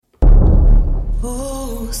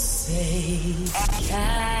say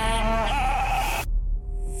I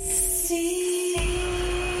see.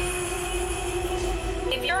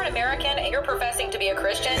 If you're an American and you're professing to be a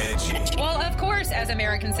Christian, well, of course, as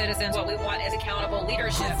American citizens, what we want is accountable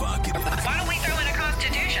leadership. Why don't we throw in a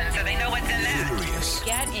constitution so they know what's in that?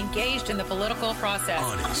 Get engaged in the political process.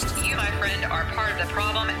 Honest. You, my friend, are part of the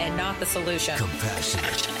problem and not the solution.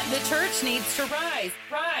 Compassionate. The church needs to rise.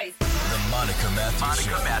 Rise. The Monica Matthews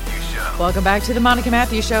Show. Welcome back to the Monica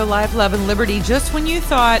Matthews Show, Life, Love, and Liberty. Just when you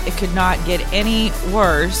thought it could not get any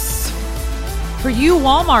worse, for you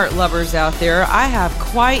Walmart lovers out there, I have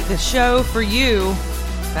quite the show for you.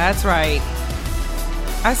 That's right.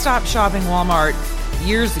 I stopped shopping Walmart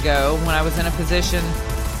years ago when I was in a position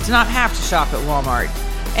to not have to shop at Walmart.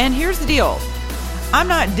 And here's the deal. I'm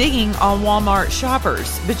not digging on Walmart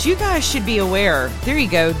shoppers, but you guys should be aware. There you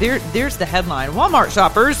go. There's the headline. Walmart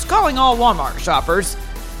shoppers, calling all Walmart shoppers.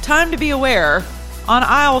 Time to be aware. On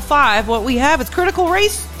aisle 5, what we have is critical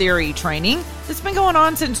race theory training that's been going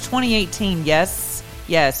on since 2018.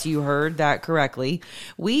 Yes, you heard that correctly.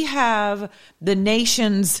 We have the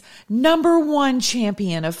nation's #1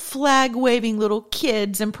 champion of flag-waving little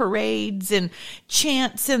kids and parades and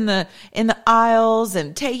chants in the aisles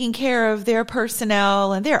and taking care of their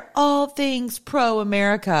personnel, and they're all things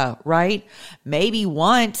pro-America, right? Maybe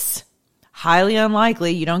once. Highly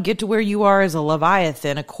unlikely. You don't get to where you are as a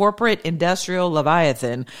Leviathan, a corporate industrial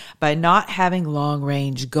Leviathan, by not having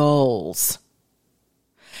long-range goals.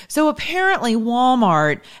 So apparently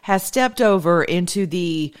Walmart has stepped over into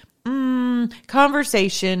the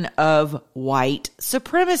conversation of white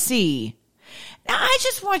supremacy. Now, I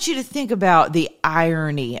just want you to think about the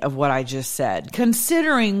irony of what I just said.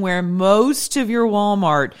 Considering where most of your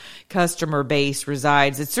Walmart customer base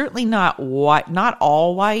resides, it's certainly not white, not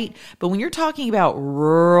all white, but when you're talking about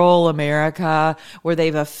rural America, where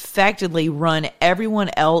they've effectively run everyone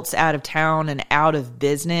else out of town and out of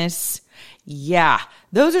business, yeah,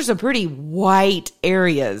 those are some pretty white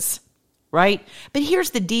areas, right? But here's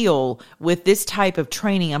the deal with this type of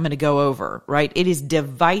training I'm going to go over, right? It is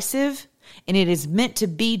divisive. And it is meant to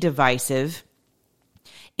be divisive.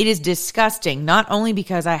 It is disgusting, not only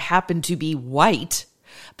because I happen to be white,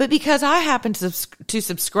 but because I happen to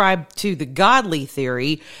subscribe to the godly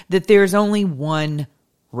theory that there's only one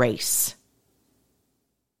race.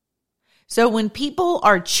 So when people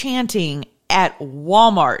are chanting at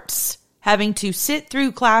Walmarts, having to sit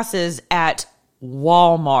through classes at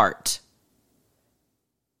Walmart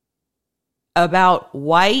about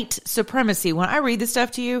white supremacy, when I read this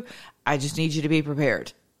stuff to you, I just need you to be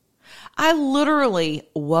prepared. I literally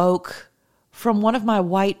woke from one of my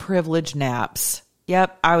white privilege naps.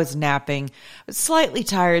 Yep, I was napping. I was slightly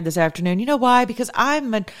tired this afternoon. You know why? Because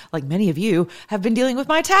like many of you, have been dealing with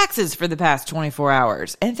my taxes for the past 24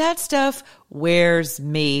 hours. And that stuff wears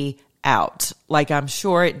me out, like I'm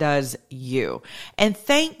sure it does you. And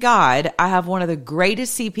thank God I have one of the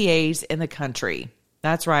greatest CPAs in the country.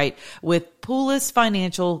 That's right, with Poulos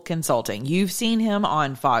Financial Consulting. You've seen him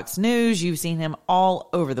on Fox News. You've seen him all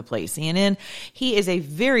over the place. CNN. He is a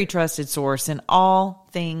very trusted source in all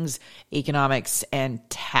things economics and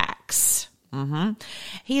tax.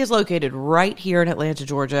 He is located right here in Atlanta,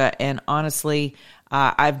 Georgia. And honestly,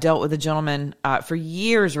 I've dealt with a gentleman for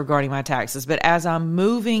years regarding my taxes, but as I'm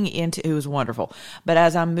moving into, it was wonderful, but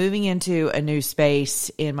as I'm moving into a new space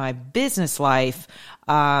in my business life,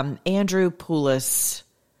 Andrew Poulos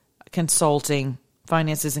Consulting,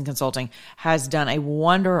 Finances and Consulting, has done a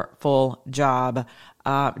wonderful job,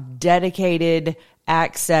 dedicated,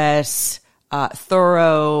 access,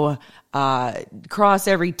 thorough, cross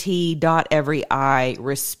every T, dot every I,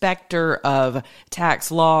 respecter of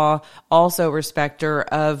tax law, also respecter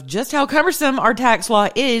of just how cumbersome our tax law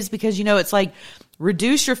is, because, it's like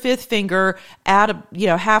reduce your fifth finger, add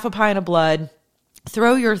half a pint of blood,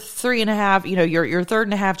 throw your 3.5, your third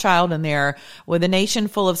and a half child in there with a nation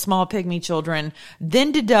full of small pygmy children,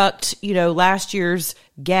 then deduct, last year's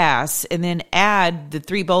gas, and then add the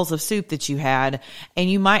 3 bowls of soup that you had,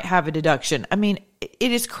 and you might have a deduction. I mean,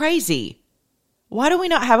 it is crazy. Why do we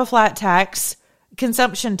not have a flat tax,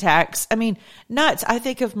 consumption tax? I mean, nuts. I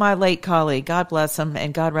think of my late colleague, God bless him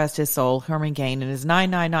and God rest his soul, Herman Cain, and his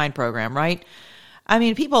 999 program, right? I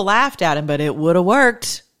mean, people laughed at him, but it would have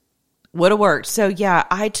worked. So yeah,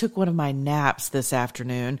 I took one of my naps this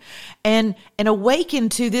afternoon and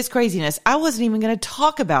awakened to this craziness. I wasn't even going to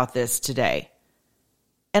talk about this today.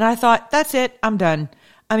 And I thought, that's it. I'm done.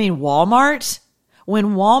 I mean, Walmart,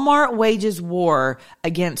 when Walmart wages war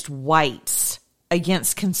against whites,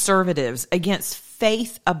 against conservatives, against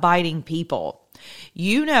faith-abiding people,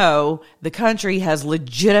 the country has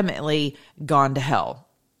legitimately gone to hell.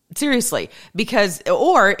 Seriously, because,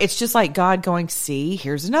 or it's just like God going, see,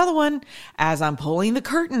 here's another one as I'm pulling the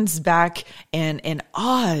curtains back and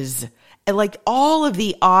Oz. And like all of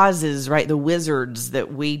the Oz's, right? The wizards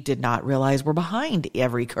that we did not realize were behind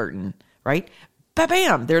every curtain, right?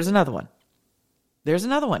 Bam, there's another one. There's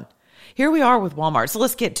another one. Here we are with Walmart. So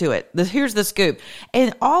let's get to it. Here's the scoop.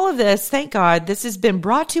 And all of this, thank God, this has been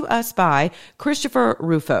brought to us by Christopher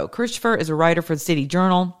Rufo. Christopher is a writer for the City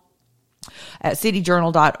Journal at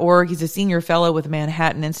cityjournal.org. He's a senior fellow with the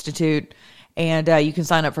Manhattan Institute. And you can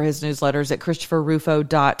sign up for his newsletters at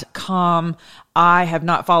ChristopherRufo.com. I have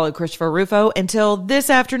not followed Christopher Rufo until this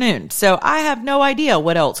afternoon, so I have no idea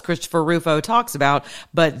what else Christopher Rufo talks about,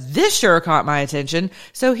 but this sure caught my attention.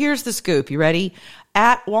 So here's the scoop. You ready?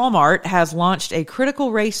 At Walmart has launched a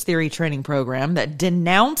critical race theory training program that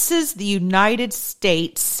denounces the United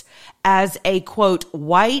States as a, quote,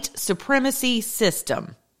 white supremacy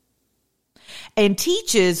system, and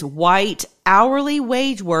teaches white hourly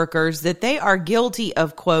wage workers that they are guilty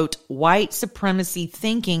of, quote, white supremacy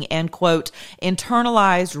thinking and, quote,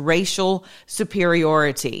 internalized racial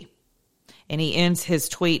superiority. And he ends his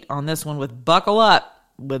tweet on this one with buckle up,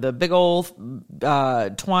 with a big old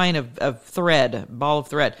twine of thread, ball of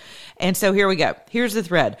thread. And so here we go. Here's the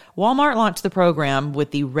thread. Walmart launched the program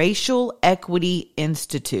with the Racial Equity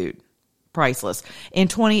Institute, priceless, in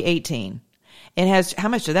 2018. It has, how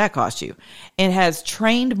much did that cost you? It has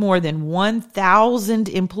trained more than 1,000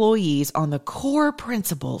 employees on the core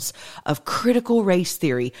principles of critical race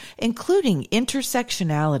theory, including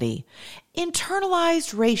intersectionality,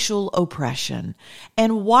 internalized racial oppression,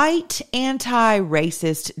 and white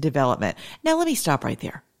anti-racist development. Now, let me stop right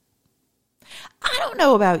there. I don't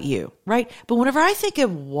know about you, right? But whenever I think of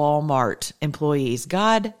Walmart employees,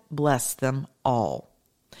 God bless them all,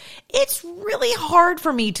 it's really hard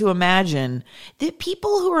for me to imagine that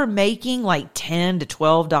people who are making like $10 to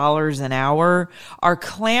 $12 an hour are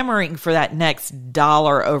clamoring for that next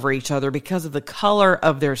dollar over each other because of the color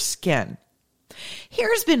of their skin.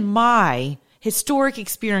 Here's been my historic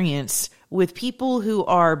experience with people who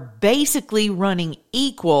are basically running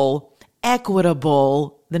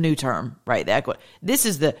equitable, the new term, right? This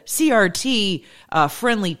is the CRT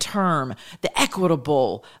friendly term, the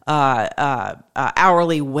equitable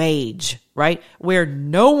hourly wage, right? Where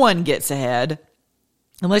no one gets ahead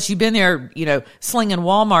unless you've been there, slinging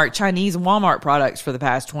Chinese Walmart products for the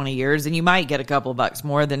past 20 years, and you might get a couple of bucks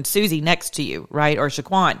more than Susie next to you, right? Or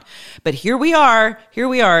Shaquan. But here we are.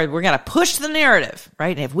 We're going to push the narrative,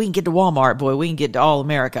 right? And if we can get to Walmart, boy, we can get to all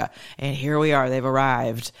America. And here we are. They've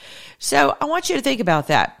arrived. So I want you to think about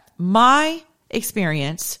that. My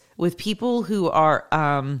experience with people who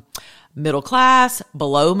are middle class,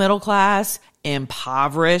 below middle class,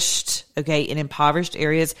 impoverished, okay, in impoverished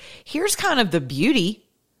areas, here's kind of the beauty.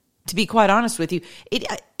 To be quite honest with you,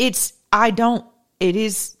 it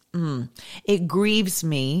grieves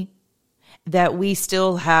me that we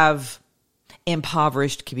still have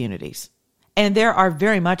impoverished communities. And there are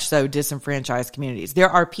very much so disenfranchised communities.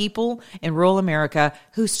 There are people in rural America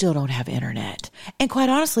who still don't have internet. And quite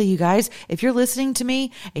honestly, you guys, if you're listening to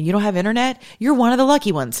me and you don't have internet, you're one of the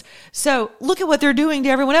lucky ones. So look at what they're doing to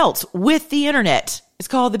everyone else with the internet. It's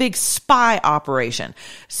called the big spy operation.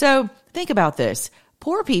 So think about this.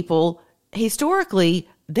 Poor people, historically,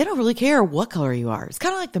 they don't really care what color you are. It's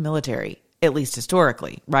kind of like the military, at least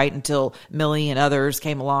historically, right? Until Millie and others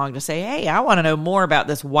came along to say, hey, I want to know more about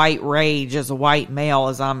this white rage as a white male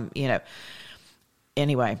as I'm,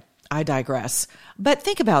 Anyway, I digress. But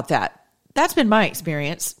think about that. That's been my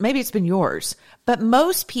experience. Maybe it's been yours. But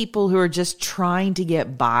most people who are just trying to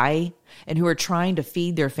get by and who are trying to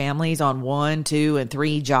feed their families on 1, 2, and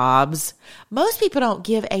 3 jobs, most people don't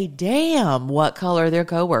give a damn what color their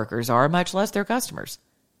coworkers are, much less their customers.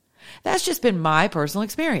 That's just been my personal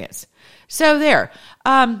experience. So there.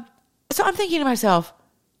 So I'm thinking to myself,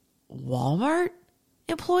 Walmart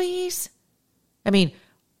employees? I mean,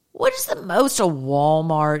 what is the most a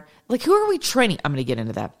Walmart? Like, who are we training? I'm going to get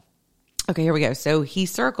into that. Okay, here we go. So he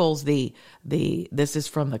circles this is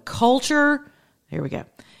from the culture. Here we go.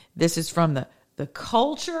 This is from the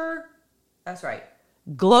culture. That's right.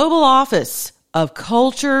 Global Office of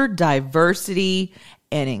Culture, Diversity,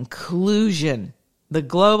 and Inclusion. The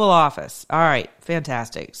Global Office. All right.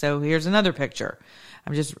 Fantastic. So here's another picture.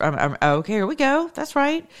 Okay, here we go. That's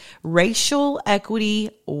right. Racial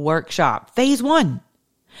Equity Workshop. Phase 1.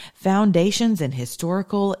 Foundations in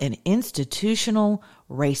Historical and Institutional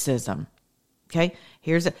Racism. Okay,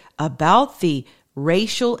 here's about the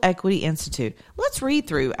Racial Equity Institute. Let's read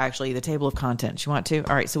through, actually, the table of contents. You want to?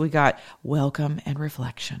 All right, so we got welcome and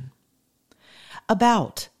reflection.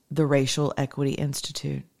 About the Racial Equity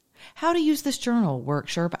Institute. How to use this journal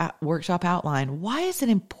workshop outline. Why is it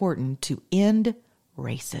important to end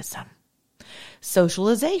racism?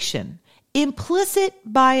 Socialization, implicit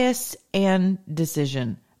bias and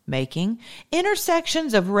decision making,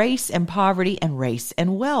 intersections of race and poverty, and race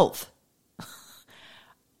and wealth.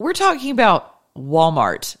 We're talking about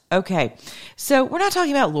Walmart. Okay. So we're not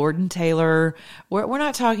talking about Lord and Taylor. We're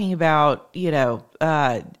not talking about, your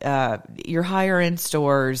higher end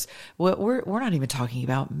stores. We're not even talking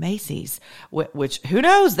about Macy's, which who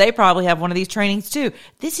knows? They probably have one of these trainings too.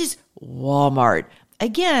 This is Walmart.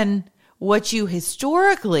 Again, what you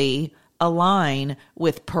historically align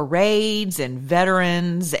with parades and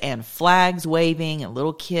veterans and flags waving and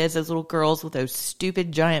little kids, those little girls with those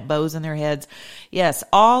stupid giant bows in their heads. Yes,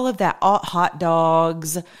 all of that, all hot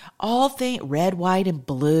dogs, all things, red, white, and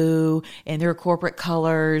blue in their corporate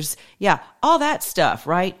colors. Yeah, all that stuff,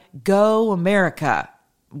 right? Go America,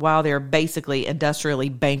 while they're basically industrially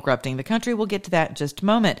bankrupting the country. We'll get to that in just a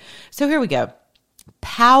moment. So here we go.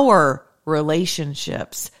 Power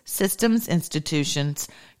relationships, systems, institutions,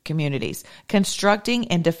 communities, constructing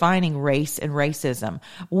and defining race and racism.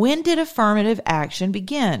 When did affirmative action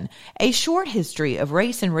begin? A short history of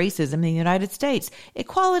race and racism in the United States.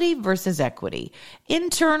 Equality versus equity.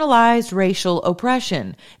 Internalized racial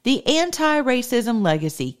oppression. The anti-racism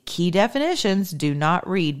legacy. Key definitions. Do not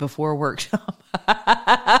read before workshop.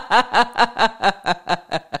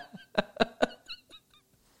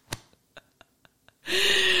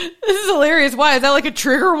 This is hilarious. Why? Is that like a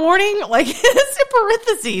trigger warning? Like, it's in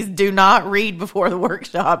parentheses. Do not read before the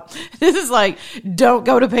workshop. This is like, don't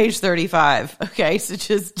go to page 35. Okay. So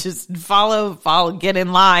just follow, get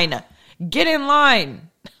in line. Get in line.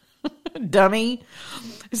 Dummy.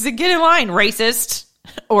 So get in line, racist,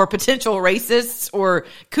 or potential racists, or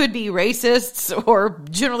could be racists, or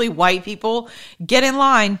generally white people. Get in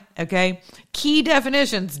line. Okay. Key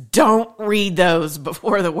definitions. Don't read those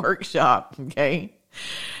before the workshop. Okay.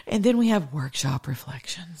 And then we have workshop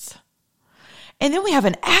reflections. And then we have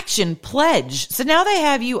an action pledge. So now they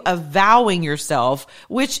have you avowing yourself,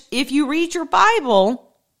 which if you read your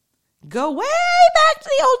Bible, go way back to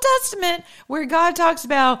the Old Testament where God talks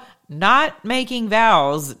about not making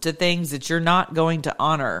vows to things that you're not going to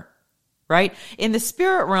honor, right? In the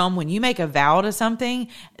spirit realm, when you make a vow to something,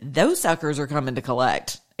 those suckers are coming to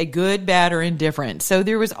collect. A good, bad, or indifferent. So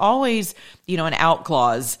there was always, an out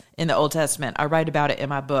clause in the Old Testament. I write about it in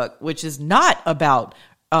my book, which is not about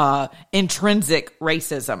intrinsic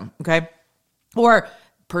racism, okay? Or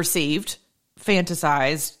perceived,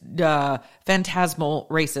 fantasized, phantasmal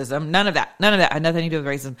racism. None of that. Had nothing to do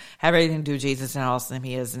with racism. Have everything to do with Jesus and how awesome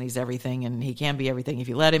he is, and he's everything, and he can be everything if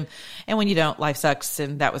you let him. And when you don't, life sucks.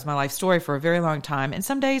 And that was my life story for a very long time. And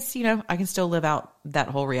some days, I can still live out that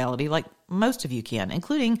whole reality like most of you can,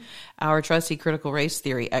 including our trusty critical race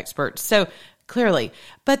theory experts. So clearly,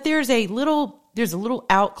 but there's a little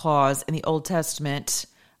out clause in the Old Testament,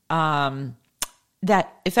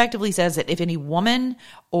 that effectively says that if any woman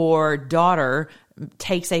or daughter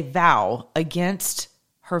takes a vow against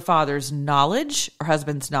her father's knowledge or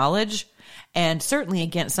husband's knowledge, and certainly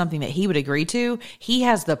against something that he would agree to, he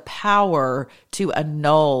has the power to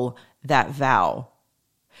annul that vow.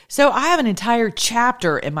 So I have an entire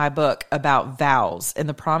chapter in my book about vows and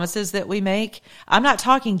the promises that we make. I'm not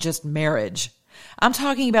talking just marriage. I'm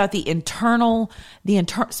talking about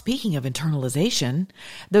speaking of internalization,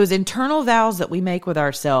 those internal vows that we make with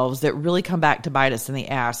ourselves that really come back to bite us in the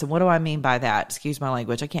ass. And what do I mean by that? Excuse my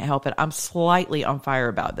language. I can't help it. I'm slightly on fire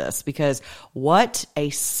about this because what a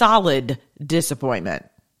solid disappointment.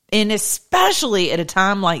 And especially at a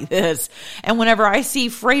time like this. And whenever I see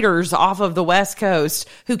freighters off of the West Coast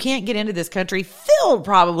who can't get into this country filled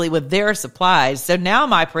probably with their supplies. So now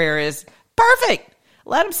my prayer is perfect.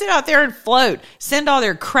 Let them sit out there and float. Send all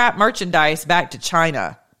their crap merchandise back to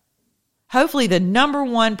China. Hopefully the number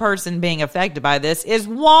one person being affected by this is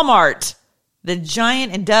Walmart, the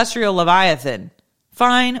giant industrial leviathan.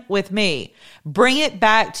 Fine with me. Bring it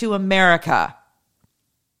back to America.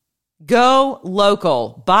 Go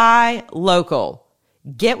local. Buy local.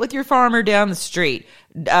 Get with your farmer down the street,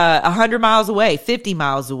 100 miles away, 50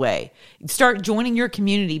 miles away. Start joining your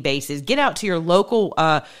community bases. Get out to your local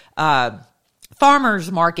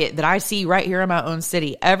farmers market that I see right here in my own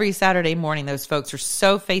city every Saturday morning. Those folks are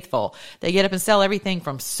so faithful. They get up and sell everything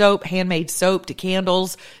from soap, handmade soap, to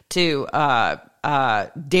candles, to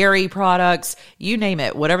dairy products, you name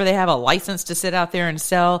it. Whatever they have a license to sit out there and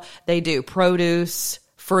sell, they do. Produce,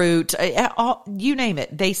 fruit, you name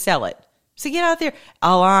it, they sell it. So get out there,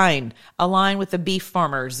 align with the beef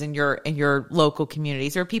farmers in your local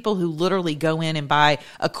communities. There are people who literally go in and buy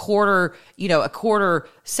a quarter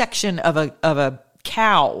section of a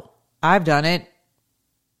cow I've done it.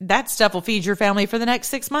 That stuff will feed your family for the next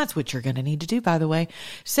 6 months, which you're going to need to do, by the way.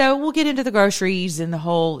 So we'll get into the groceries and the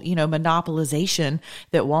whole, monopolization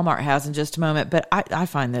that Walmart has in just a moment. But I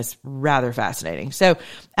find this rather fascinating. So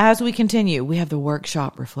as we continue, we have the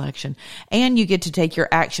workshop reflection, and you get to take your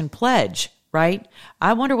action pledge, right?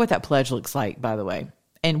 I wonder what that pledge looks like, by the way.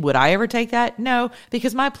 And would I ever take that? No,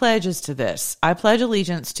 because my pledge is to this. I pledge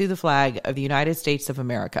allegiance to the flag of the United States of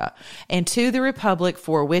America and to the republic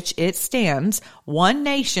for which it stands, one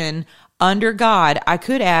nation under God. I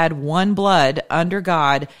could add one blood under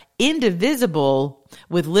God, indivisible,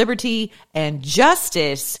 with liberty and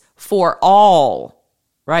justice for all.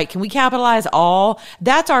 Right? Can we capitalize all?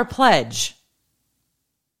 That's our pledge.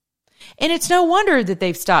 And it's no wonder that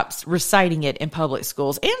they've stopped reciting it in public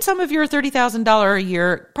schools and some of your $30,000 a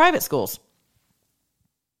year private schools.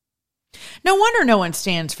 No wonder no one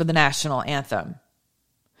stands for the national anthem.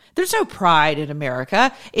 There's no pride in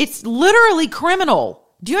America. It's literally criminal.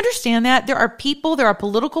 Do you understand that? There are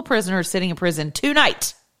political prisoners sitting in prison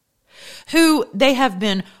tonight who they have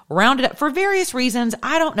been rounded up for various reasons.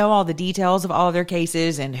 I don't know all the details of all of their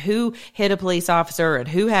cases and who hit a police officer and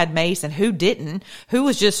who had mace and who didn't, who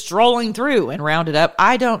was just strolling through and rounded up.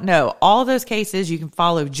 I don't know. All those cases, you can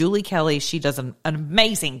follow Julie Kelly. She does an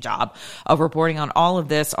amazing job of reporting on all of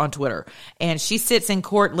this on Twitter. And she sits in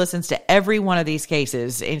court, listens to every one of these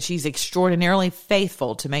cases, and she's extraordinarily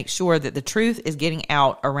faithful to make sure that the truth is getting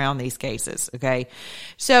out around these cases. Okay.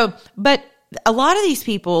 So, but a lot of these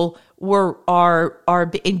people are,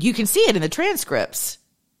 and you can see it in the transcripts,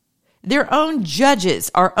 their own judges,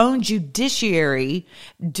 our own judiciary,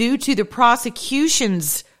 due to the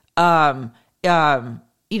prosecution's,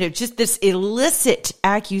 just this illicit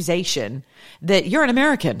accusation that you're an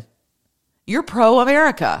American, you're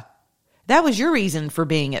pro-America. That was your reason for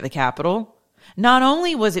being at the Capitol. Not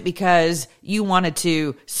only was it because you wanted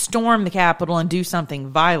to storm the Capitol and do something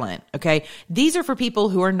violent, okay? These are for people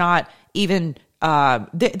who are not even,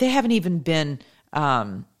 they haven't even been,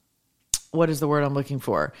 what is the word I'm looking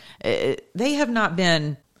for? They have not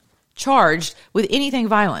been charged with anything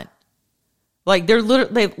violent. Like they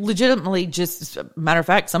legitimately just, matter of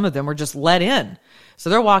fact, some of them were just let in. So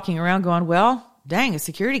they're walking around going, well, dang, a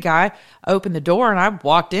security guy opened the door and I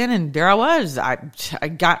walked in and there I was. I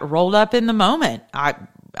got rolled up in the moment.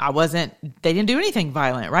 They didn't do anything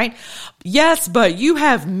violent, right? Yes, but you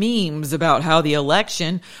have memes about how the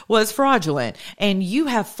election was fraudulent and you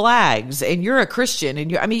have flags and you're a Christian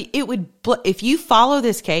and if you follow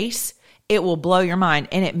this case, it will blow your mind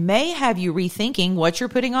and it may have you rethinking what you're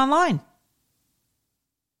putting online.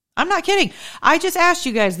 I'm not kidding. I just asked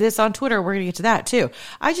you guys this on Twitter. We're going to get to that too.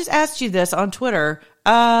 I just asked you this on Twitter,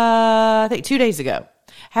 I think 2 days ago.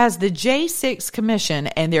 Has the J6 Commission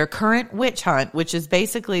and their current witch hunt, which is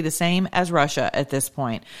basically the same as Russia at this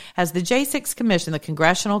point, has the J6 Commission, the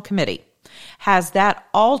Congressional Committee, has that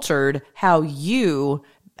altered how you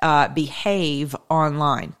behave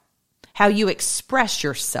online, how you express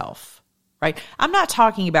yourself, right? I'm not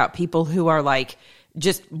talking about people who are like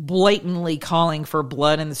just blatantly calling for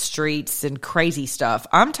blood in the streets and crazy stuff.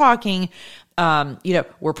 I'm talking,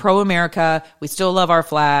 we're pro-America. We still love our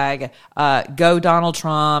flag. Go Donald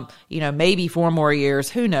Trump, maybe 4 more years.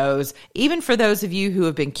 Who knows? Even for those of you who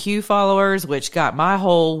have been Q followers, which got my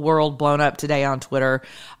whole world blown up today on Twitter,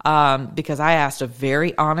 because I asked a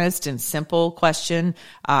very honest and simple question.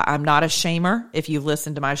 I'm not a shamer. If you've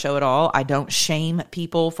listened to my show at all, I don't shame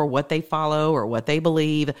people for what they follow or what they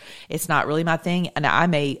believe. It's not really my thing. And I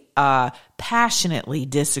may, passionately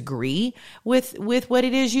disagree with what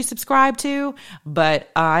it is you subscribe to, but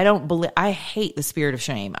I hate the spirit of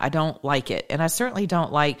shame. I don't like it. And I certainly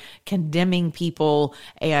don't like condemning people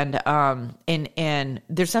and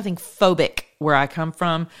there's something phobic where I come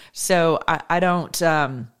from. So I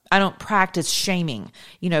don't practice shaming,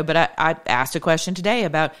 but I asked a question today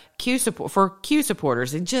about Q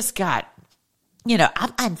supporters and just got, I'm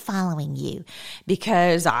unfollowing you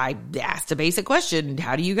because I asked a basic question.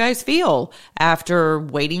 How do you guys feel after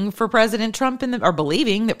waiting for President Trump or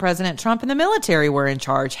believing that President Trump and the military were in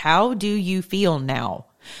charge? How do you feel now?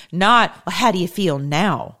 Not, how do you feel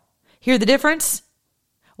now? Hear the difference?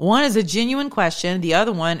 One is a genuine question. The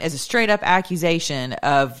other one is a straight up accusation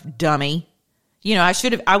of dummy.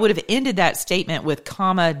 I would have ended that statement with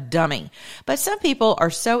comma dummy. But some people are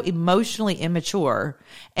so emotionally immature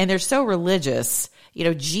and they're so religious.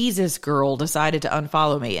 Jesus girl decided to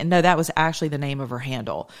unfollow me. And no, that was actually the name of her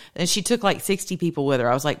handle. And she took like 60 people with her.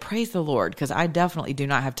 I was like, praise the Lord, because I definitely do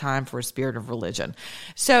not have time for a spirit of religion.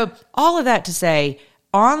 So all of that to say,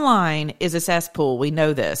 online is a cesspool. We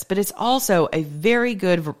know this, but it's also a very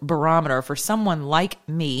good barometer for someone like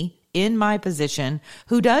me, in my position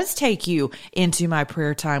who does take you into my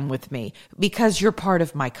prayer time with me because you're part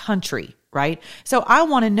of my country, right? So I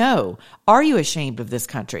want to know, are you ashamed of this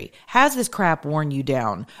country? Has this crap worn you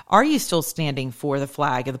down? Are you still standing for the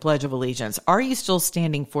flag of the Pledge of Allegiance? Are you still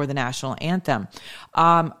standing for the national anthem?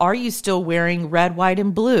 Are you still wearing red, white,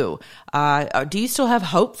 and blue? Do you still have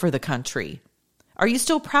hope for the country? Are you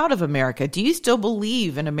still proud of America? Do you still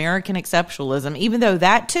believe in American exceptionalism, even though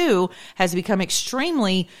that too has become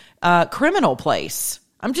extremely criminal place?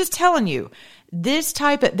 I'm just telling you, this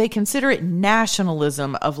type of, they consider it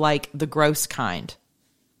nationalism of like the gross kind,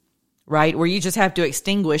 right? Where you just have to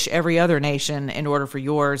extinguish every other nation in order for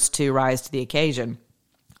yours to rise to the occasion.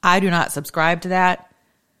 I do not subscribe to that,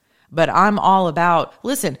 but I'm all about,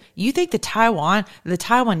 listen, you think the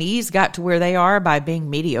Taiwanese got to where they are by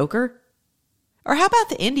being mediocre? Or how about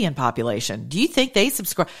the Indian population? Do you think they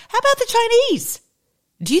subscribe? How about the Chinese?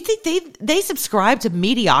 Do you think they subscribe to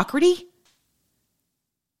mediocrity?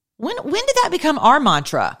 When did that become our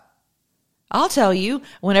mantra? I'll tell you,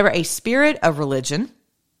 whenever a spirit of religion,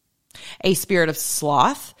 a spirit of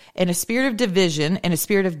sloth, and a spirit of division, and a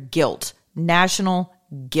spirit of guilt, national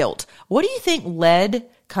guilt. What do you think led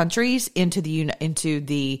countries into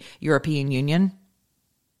the European Union?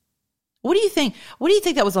 What do you think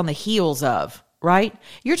that was on the heels of? Right?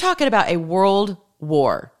 You're talking about a world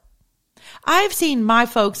war. I've seen my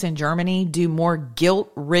folks in Germany do more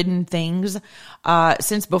guilt-ridden things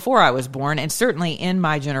since before I was born, and certainly in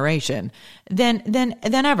my generation, than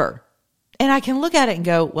ever. And I can look at it and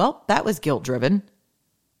go, well, that was guilt-driven.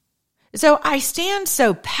 So I stand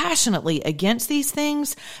so passionately against these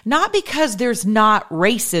things, not because there's not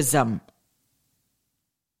racism.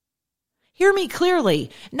 Hear me clearly,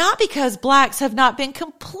 not because blacks have not been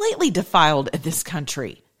completely defiled in this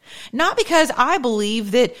country. Not because I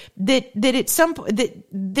believe that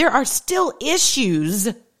there are still issues.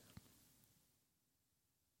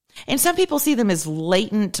 And some people see them as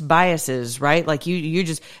latent biases, right? Like you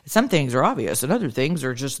just, some things are obvious and other things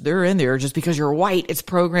are just, they're in there just because you're white, it's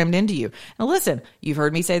programmed into you. Now listen, you've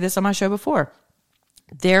heard me say this on my show before.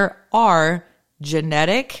 There are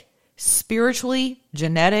spiritually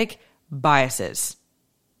genetic biases.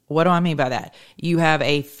 What do I mean by that? You have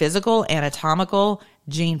a physical anatomical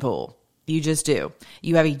gene pool. You just do.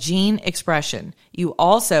 You have a gene expression. You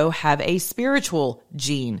also have a spiritual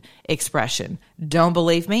gene expression. Don't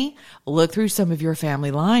believe me? Look through some of your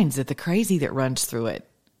family lines at the crazy that runs through it.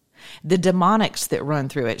 The demonics that run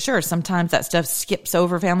through it. Sure, sometimes that stuff skips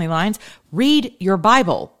over family lines. Read your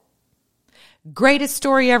Bible. Greatest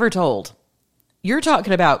story ever told. You're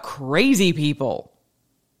talking about crazy people.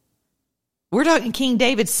 We're talking King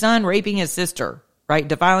David's son raping his sister, right?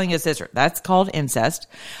 Defiling his sister. That's called incest.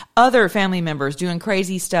 Other family members doing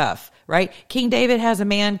crazy stuff, right? King David has a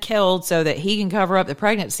man killed so that he can cover up the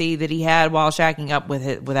pregnancy that he had while shacking up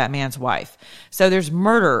with that man's wife. So there's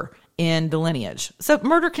murder in the lineage. So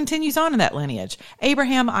murder continues on in that lineage.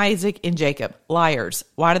 Abraham, Isaac, and Jacob, liars.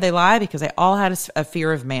 Why do they lie? Because they all had a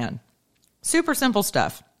fear of man. Super simple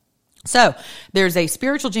stuff. So there's a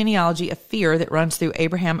spiritual genealogy of fear that runs through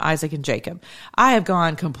Abraham, Isaac, and Jacob. I have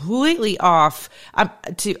gone completely off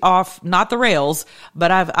not the rails, but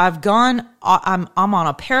I'm on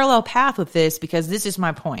a parallel path with this because this is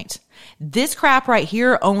my point. This crap right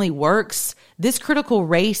here only works. This critical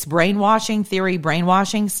race brainwashing theory,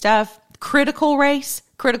 brainwashing stuff, critical race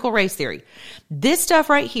theory. This stuff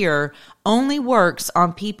right here only works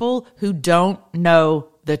on people who don't know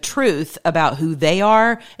the truth about who they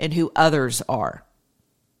are and who others are.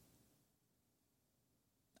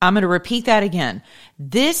 I'm going to repeat that again.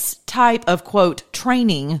 This type of, quote,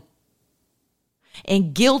 training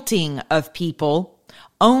and guilting of people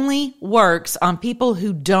only works on people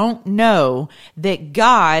who don't know that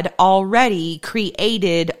God already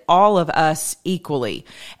created all of us equally.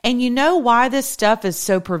 And you know why this stuff is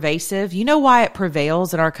so pervasive? You know why it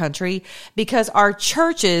prevails in our country? Because our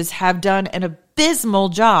churches have done an abysmal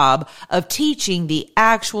job of teaching the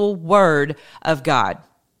actual word of God.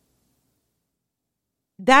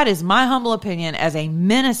 That is my humble opinion as a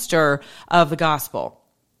minister of the gospel.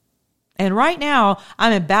 And right now,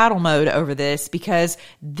 I'm in battle mode over this because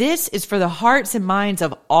this is for the hearts and minds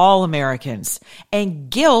of all Americans.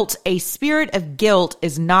 And guilt, a spirit of guilt,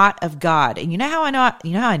 is not of God. And you know how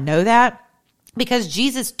I know that? Because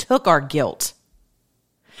Jesus took our guilt.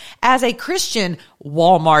 As a Christian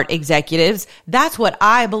Walmart executives, that's what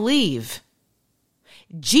I believe.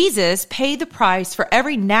 Jesus paid the price for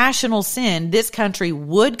every national sin this country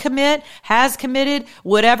would commit, has committed,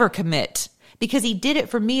 would ever commit. Because he did it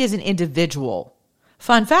for me as an individual.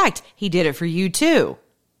 Fun fact, he did it for you too.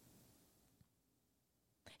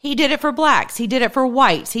 He did it for blacks. He did it for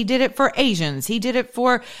whites. He did it for Asians. He did it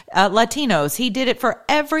for Latinos. He did it for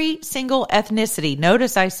every single ethnicity.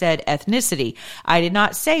 Notice I said ethnicity. I did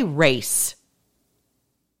not say race.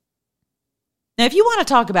 Now, if you want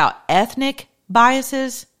to talk about ethnic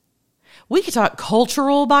biases, we could talk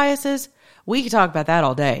cultural biases. We could talk about that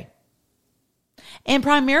all day. And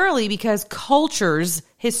primarily because cultures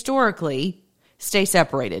historically stay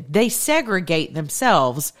separated. They segregate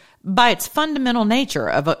themselves by its fundamental nature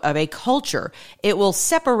of a culture. It will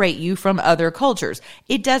separate you from other cultures.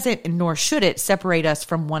 It doesn't, nor should it, separate us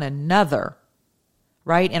from one another,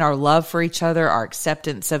 right? In our love for each other, our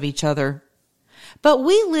acceptance of each other. But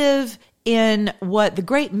we live in what the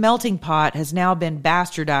great melting pot has now been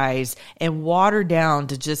bastardized and watered down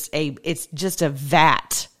to it's just a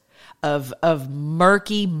vat of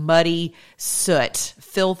murky, muddy soot,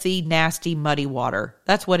 filthy, nasty, muddy water.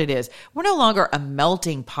 That's what it is. We're no longer a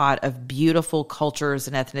melting pot of beautiful cultures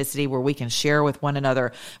and ethnicity where we can share with one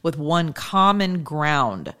another with one common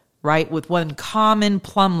ground, right? With one common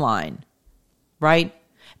plumb line, right?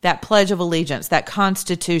 That Pledge of Allegiance, that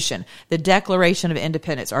Constitution, the Declaration of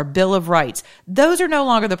Independence, our Bill of Rights, those are no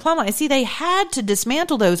longer the plumb line. See, they had to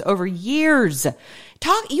dismantle those over years. You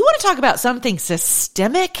want to talk about something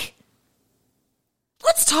systemic?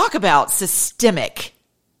 Let's talk about systemic.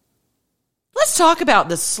 Let's talk about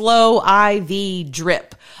the slow IV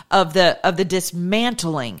drip of the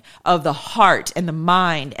dismantling of the heart and the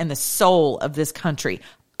mind and the soul of this country.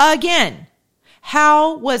 Again,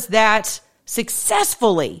 how was that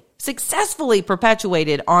successfully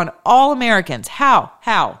perpetuated on all Americans? How?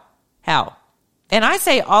 And I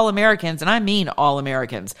say all Americans, and I mean all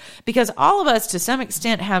Americans, because all of us to some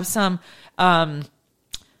extent have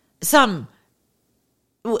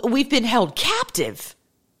we've been held captive.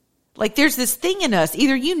 Like there's this thing in us.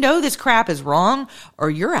 Either you know this crap is wrong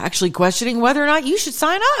or you're actually questioning whether or not you should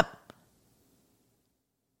sign up.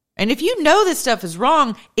 And if you know this stuff is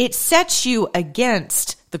wrong, it sets you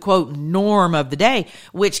against the quote norm of the day,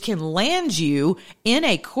 which can land you in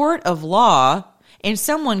a court of law and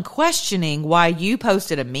someone questioning why you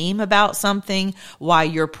posted a meme about something, why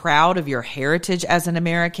you're proud of your heritage as an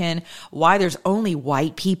American, why there's only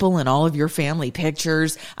white people in all of your family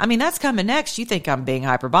pictures. I mean, that's coming next. You think I'm being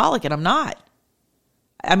hyperbolic, and I'm not.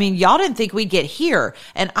 I mean, y'all didn't think we'd get here,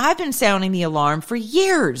 and I've been sounding the alarm for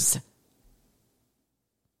years.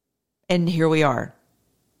 And here we are.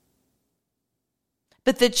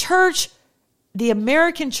 But the church, the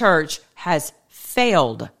American church, has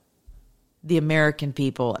failed the American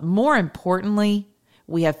people. More importantly,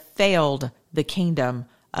 we have failed the kingdom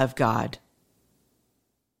of God.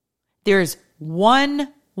 There's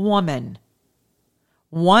one woman,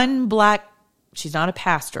 one black, she's not a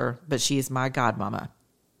pastor, but she is my godmama.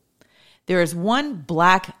 There is one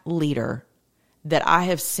black leader that I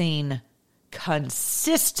have seen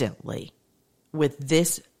consistently with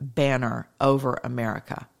this banner over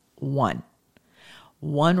America. One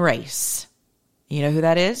race. You know who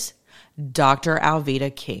that is? Dr.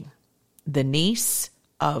 Alveda King, the niece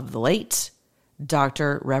of the late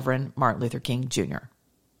Dr. Reverend Martin Luther King Jr.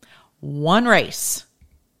 One race.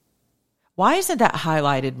 Why isn't that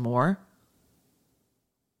highlighted more?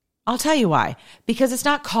 I'll tell you why. Because it's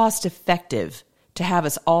not cost effective to have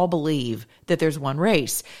us all believe that there's one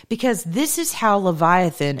race. Because this is how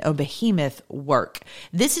Leviathan and Behemoth work.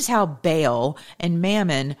 This is how Baal and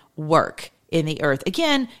Mammon work in the earth.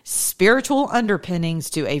 Again, spiritual underpinnings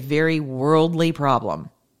to a very worldly problem,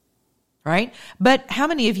 right? But how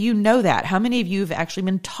many of you know that? How many of you have actually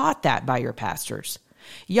been taught that by your pastors?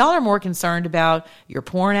 Y'all are more concerned about your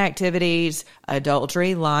porn activities,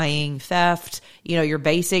 adultery, lying, theft, your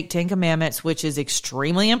basic 10 Commandments, which is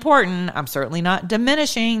extremely important. I'm certainly not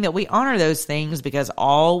diminishing that we honor those things, because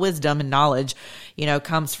all wisdom and knowledge,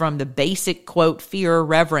 comes from the basic, quote, fear,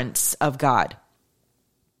 reverence of God.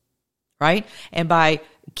 Right? And by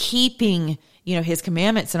keeping, his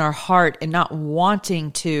commandments in our heart and not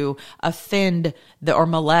wanting to offend or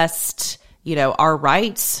molest, our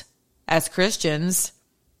rights as Christians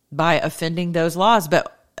by offending those laws.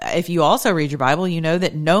 But if you also read your Bible, you know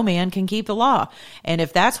that no man can keep the law. And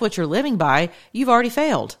if that's what you're living by, you've already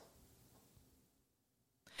failed.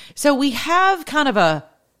 So we have a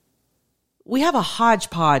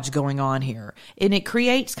hodgepodge going on here, and it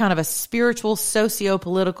creates kind of a spiritual,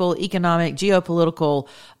 socio-political, economic, geopolitical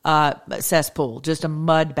cesspool, just a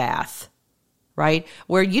mud bath, right?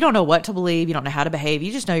 Where you don't know what to believe, you don't know how to behave,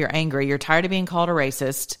 you just know you're angry, you're tired of being called a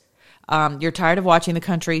racist, you're tired of watching the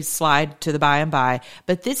country slide to the by and by.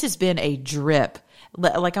 But this has been a drip.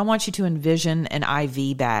 Like, I want you to envision an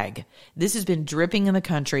IV bag. This has been dripping in the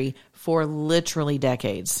country for literally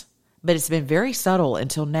decades. but it's been very subtle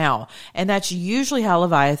until now. And that's usually how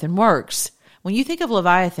Leviathan works. When you think of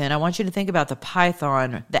Leviathan, I want you to think about the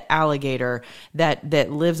python, the alligator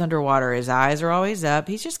that lives underwater. His eyes are always up.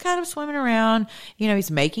 He's just kind of swimming around.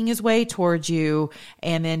 He's making his way towards you.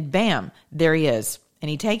 And then bam, there he is. And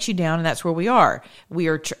he takes you down, and that's where we are.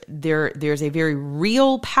 There's a very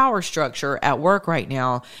real power structure at work right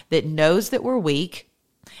now that knows that we're weak,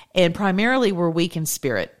 and primarily we're weak in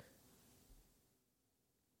spirit.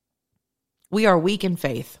 We are weak in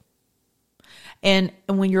faith. And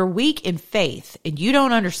when you're weak in faith and you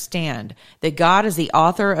don't understand that God is the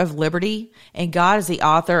author of liberty and God is the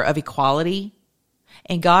author of equality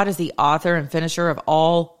and God is the author and finisher of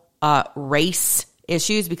all race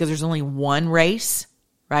issues, because there's only one race,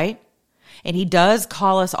 right? And he does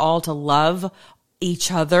call us all to love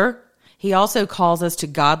each other. He also calls us to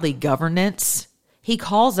godly governance. He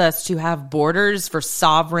calls us to have borders for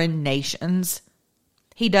sovereign nations.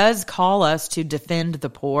 He does call us to defend the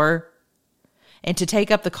poor and to take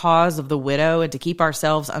up the cause of the widow and to keep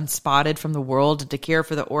ourselves unspotted from the world and to care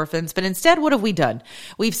for the orphans. But instead, what have we done?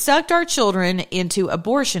 We've sucked our children into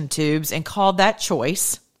abortion tubes and called that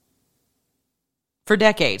choice for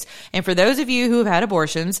decades. And for those of you who have had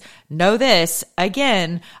abortions, know this.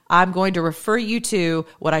 Again, I'm going to refer you to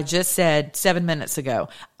what I just said 7 minutes ago.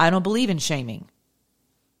 I don't believe in shaming.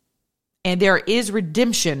 And there is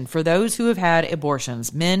redemption for those who have had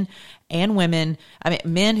abortions, men and women.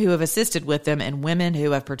 Men who have assisted with them and women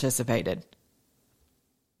who have participated.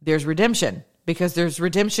 There's redemption, because there's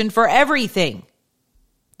redemption for everything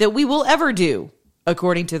that we will ever do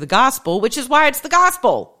according to the gospel, which is why it's the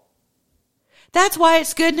gospel. That's why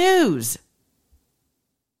it's good news.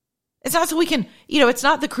 It's not so we can, it's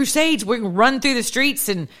not the Crusades where we can run through the streets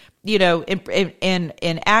and, and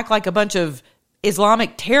act like a bunch of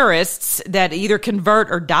Islamic terrorists that either convert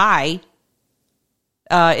or die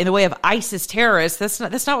in the way of ISIS terrorists. That's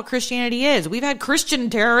not what Christianity is. We've had Christian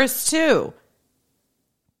terrorists too.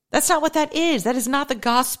 That's not what that is. That is not the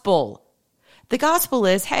gospel. The gospel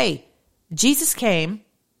is, hey, Jesus came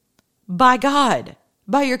by God,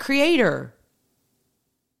 by your Creator.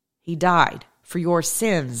 He died for your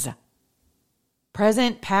sins.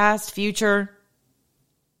 Present, past, future.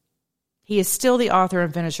 He is still the author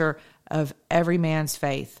and finisher of every man's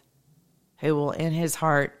faith, who will in his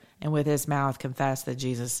heart and with his mouth confess that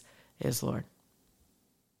Jesus is Lord.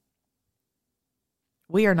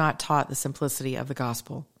 We are not taught the simplicity of the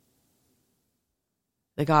gospel.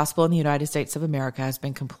 The gospel in the United States of America has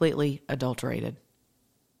been completely adulterated.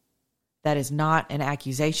 That is not an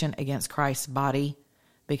accusation against Christ's body,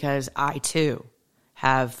 because I too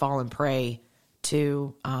have fallen prey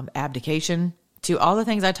to abdication, to all the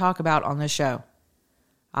things I talk about on this show.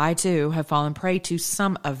 I too have fallen prey to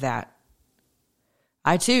some of that.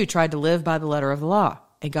 I too tried to live by the letter of the law,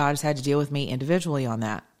 and God has had to deal with me individually on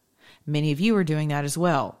that. Many of you are doing that as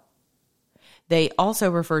well. They also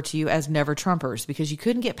refer to you as never Trumpers, because you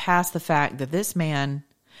couldn't get past the fact that this man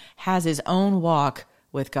has his own walk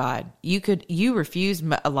with God. You refuse,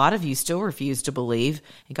 a lot of you still refuse to believe,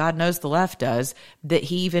 and God knows the left does, that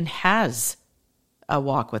he even has a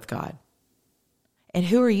walk with God. And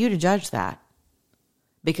who are you to judge that?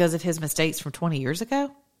 Because of his mistakes from 20 years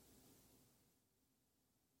ago?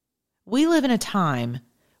 We live in a time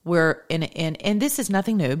where, and this is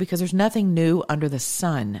nothing new, because there's nothing new under the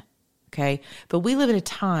sun, okay? But we live in a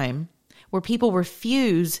time where people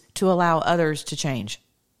refuse to allow others to change.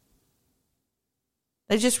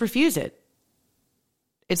 They just refuse it.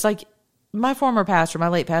 It's like my former pastor, my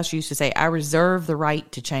late pastor, used to say, I reserve the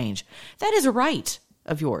right to change. That is a right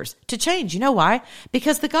of yours to change. You know why?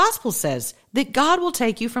 Because the gospel says that God will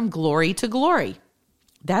take you from glory to glory.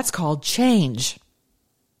 That's called change.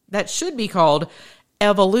 That should be called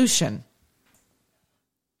evolution.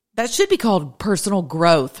 That should be called personal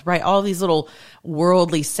growth, right? All these little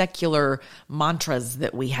worldly, secular mantras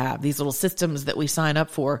that we have, these little systems that we sign up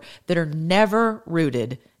for that are never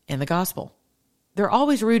rooted in the gospel. They're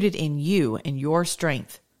always rooted in you and your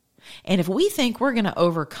strength. And if we think we're going to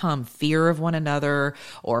overcome fear of one another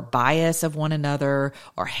or bias of one another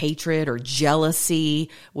or hatred or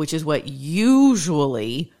jealousy, which is what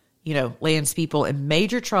usually, lands people in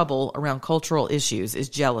major trouble around cultural issues, is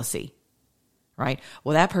jealousy, right?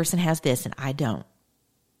 Well, that person has this and I don't.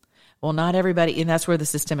 Well, not everybody, and that's where the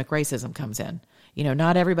systemic racism comes in.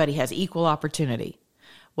 Not everybody has equal opportunity.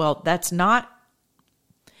 Well, that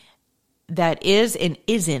is and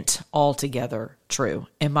isn't altogether true,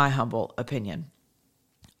 in my humble opinion.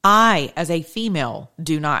 I, as a female,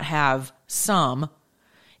 do not have some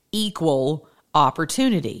equal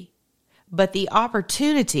opportunity. but the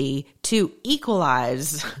opportunity to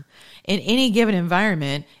equalize in any given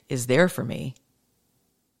environment is there for me.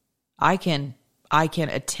 I can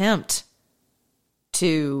attempt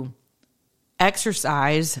to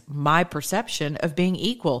exercise my perception of being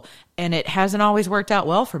equal. And it hasn't always worked out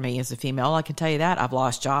well for me as a female. I can tell you that. I've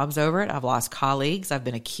lost jobs over it. I've lost colleagues. I've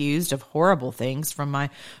been accused of horrible things from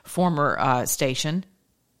my former station.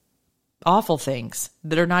 Awful things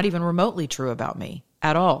that are not even remotely true about me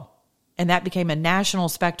at all. And that became a national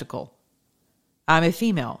spectacle. I'm a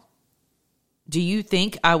female. Do you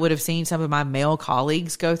think I would have seen some of my male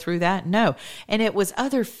colleagues go through that? No. And it was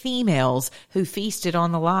other females who feasted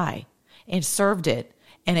on the lie and served it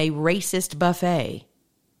in a racist buffet.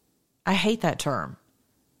 I hate that term.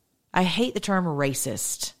 I hate the term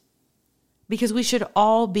racist because we should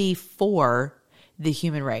all be for the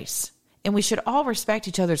human race and we should all respect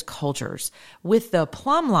each other's cultures with the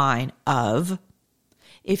plumb line of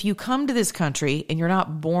if you come to this country and you're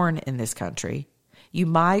not born in this country, you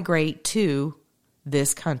migrate to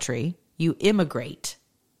this country, you immigrate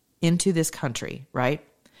into this country, right?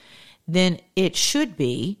 Then it should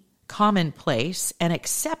be commonplace and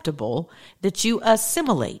acceptable that you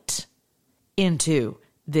assimilate into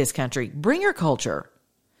this country. Bring your culture.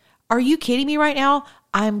 Are you kidding me right now?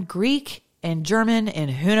 I'm Greek and German and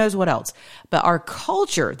who knows what else. But our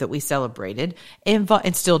culture that we celebrated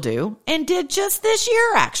and still do and did just this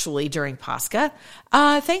year actually during Pascha.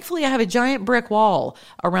 Thankfully, I have a giant brick wall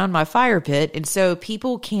around my fire pit. And so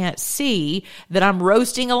people can't see that I'm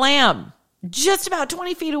roasting a lamb just about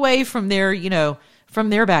 20 feet away from their, from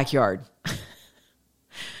their backyard.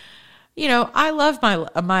 I love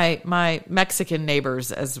my Mexican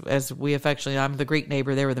neighbors as we affectionately, I'm the Greek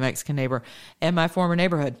neighbor, they were the Mexican neighbor, and my former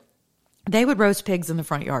neighborhood. They would roast pigs in the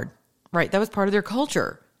front yard, right? That was part of their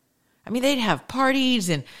culture. I mean, they'd have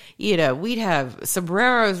parties and, we'd have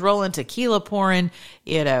sombreros rolling, tequila pouring,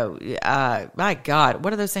 my God,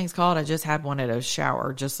 what are those things called? I just had one at a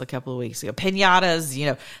shower just a couple of weeks ago.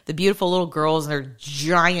 Piñatas, the beautiful little girls in their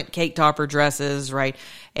giant cake topper dresses, right?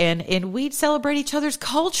 And we'd celebrate each other's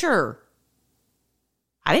culture.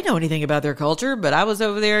 I didn't know anything about their culture, but I was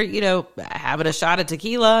over there, having a shot of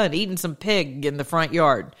tequila and eating some pig in the front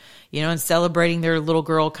yard, and celebrating their little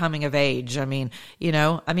girl coming of age. I mean,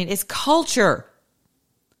 it's culture.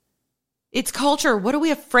 It's culture. What are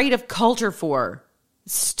we afraid of culture for?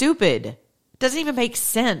 Stupid. It doesn't even make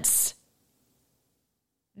sense.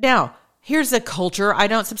 Now, here's a culture I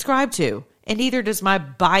don't subscribe to, and neither does my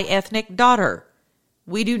bi-ethnic daughter.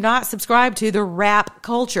 We do not subscribe to the rap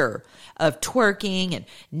culture of twerking and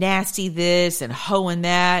nasty this and hoeing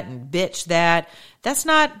that and bitch that. That's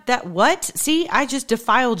not that. What? See, I just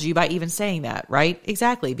defiled you by even saying that, right?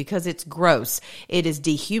 Exactly. Because it's gross. It is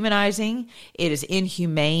dehumanizing. It is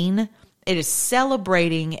inhumane. It is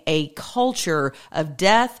celebrating a culture of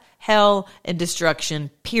death, hell, and destruction,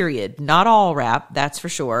 period. Not all rap, that's for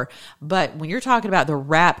sure. But when you're talking about the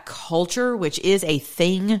rap culture, which is a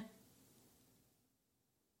thing,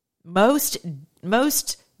 most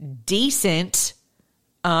decent,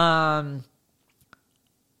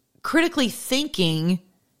 critically thinking,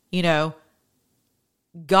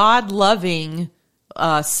 God-loving,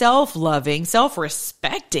 self-loving,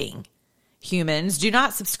 self-respecting humans do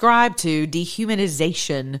not subscribe to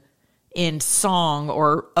dehumanization in song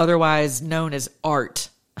or otherwise known as art.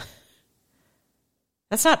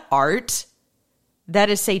 That's not art.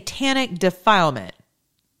 That is satanic defilement.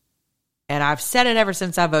 And I've said it ever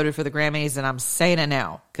since I voted for the Grammys, and I'm saying it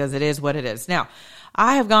now because it is what it is. Now,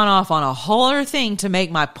 I have gone off on a whole other thing to make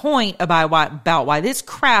my point about why this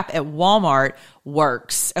crap at Walmart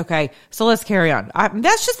works. Okay, so let's carry on.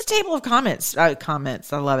 That's just the table of comments. I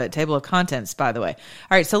love it. Table of contents, by the way.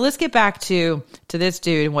 All right, so let's get back to this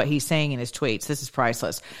dude and what he's saying in his tweets. This is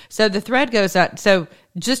priceless. So the thread goes out. So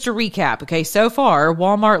just to recap, okay, so far,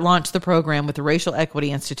 Walmart launched the program with the Racial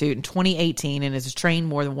Equity Institute in 2018 and has trained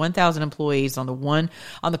more than 1,000 employees on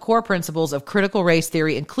the core principles of critical race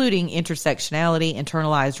theory, including intersectionality,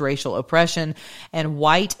 internalized racial oppression, and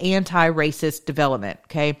white anti-racist development.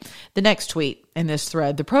 Okay, the next tweet in this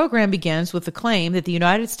thread, the program begins with the claim that the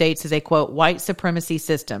United States is a, quote, white supremacy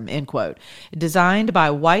system, end quote, designed by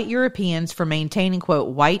white Europeans for maintaining, quote,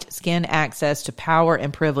 white skin access to power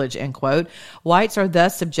and privilege, end quote. Whites are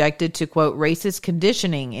thus subjected to, quote, racist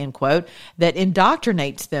conditioning, end quote, that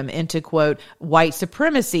indoctrinates them into, quote, white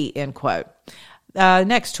supremacy, end quote.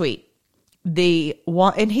 Next tweet.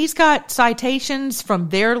 And he's got citations from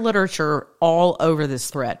their literature all over this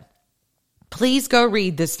thread. Please go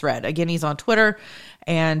read this thread. Again, he's on Twitter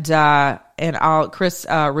And Chris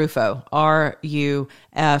Rufo, R-U-F-O.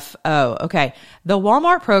 Okay. The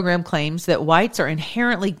Walmart program claims that whites are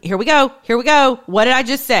inherently, here we go. What did I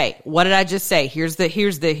just say? Here's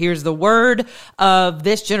the word of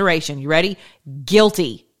this generation. You ready?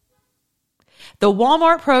 Guilty. The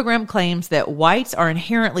Walmart program claims that whites are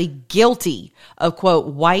inherently guilty of, quote,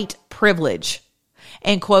 white privilege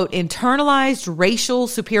and, quote, internalized racial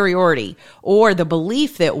superiority, or the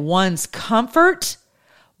belief that one's comfort,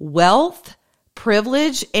 wealth,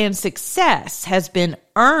 privilege, and success has been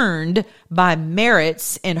earned by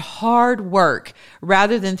merits and hard work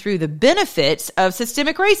rather than through the benefits of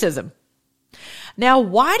systemic racism. Now,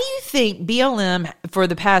 why do you think BLM for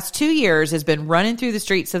the past 2 years has been running through the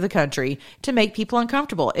streets of the country to make people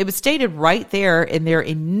uncomfortable? It was stated right there in their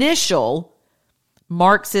initial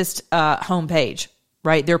Marxist homepage,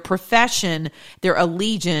 right? Their profession, their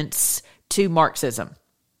allegiance to Marxism,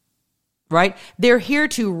 right? They're here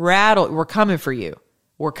to rattle. We're coming for you.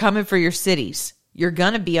 We're coming for your cities. You're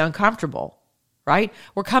going to be uncomfortable, right?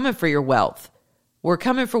 We're coming for your wealth. We're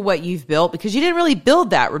coming for what you've built because you didn't really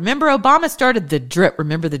build that. Remember, Obama started the drip.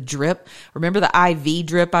 Remember the drip? Remember the IV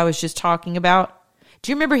drip I was just talking about?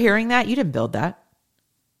 Do you remember hearing that? You didn't build that.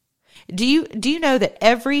 Do you know that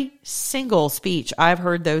every single speech I've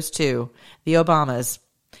heard those two, the Obamas,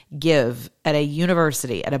 give at a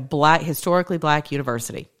university, at a historically black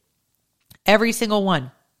university, every single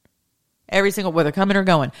one, whether coming or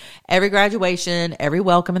going, every graduation, every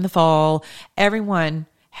welcome in the fall, everyone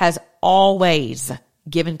has always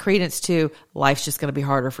given credence to life's just going to be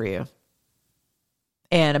harder for you.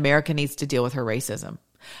 And America needs to deal with her racism.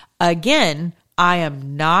 Again, I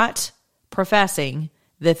am not professing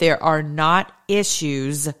that there are not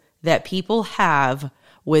issues that people have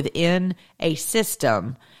within a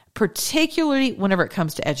system, particularly whenever it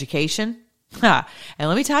comes to education. And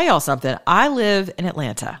let me tell y'all something. I live in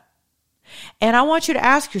Atlanta. And I want you to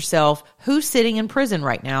ask yourself, who's sitting in prison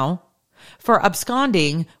right now for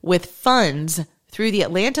absconding with funds through the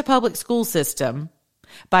Atlanta public school system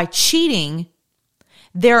by cheating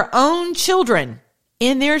their own children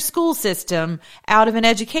in their school system out of an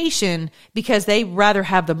education because they rather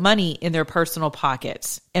have the money in their personal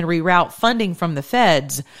pockets and reroute funding from the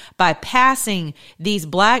feds by passing these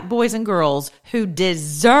black boys and girls who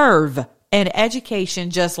deserve an education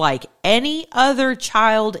just like any other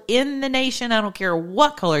child in the nation. I don't care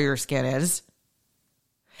what color your skin is.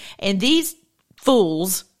 And these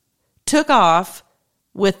fools took off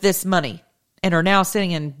with this money and are now sitting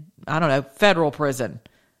in, federal prison.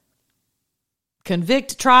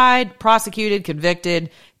 Tried, prosecuted, convicted,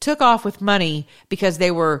 took off with money because they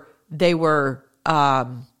were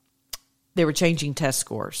changing test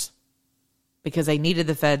scores because they needed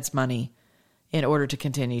the Fed's money in order to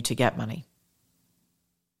continue to get money.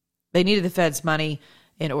 They needed the Fed's money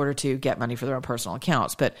in order to get money for their own personal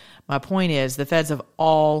accounts. But my point is the Feds have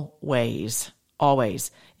always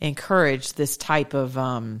encouraged this type of,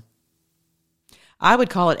 I would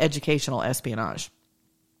call it educational espionage.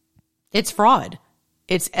 It's fraud.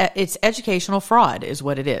 It's educational fraud is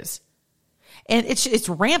what it is. And it's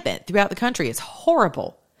rampant throughout the country. It's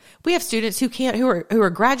horrible. We have students who are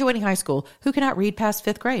graduating high school who cannot read past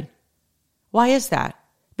 5th grade. Why is that?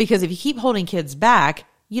 Because if you keep holding kids back,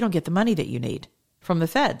 you don't get the money that you need from the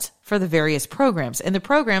feds for the various programs. And the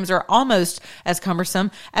programs are almost as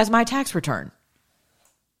cumbersome as my tax return.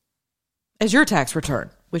 As your tax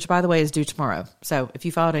return, which by the way is due tomorrow. So if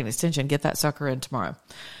you filed an extension, get that sucker in tomorrow.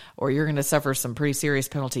 Or you're going to suffer some pretty serious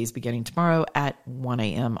penalties beginning tomorrow at 1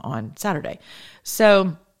 a.m. on Saturday.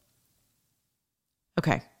 So,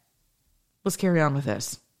 okay, let's carry on with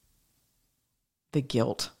this. The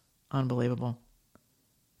guilt. Unbelievable.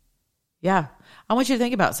 Yeah, I want you to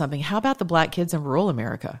think about something. How about the black kids in rural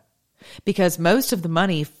America? Because most of the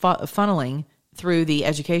money funneling through the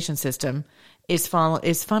education system is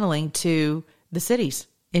funneling to the cities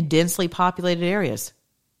in densely populated areas.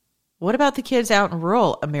 What about the kids out in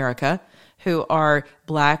rural America who are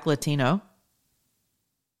black, Latino,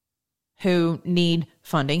 who need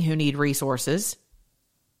funding, who need resources,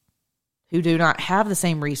 who do not have the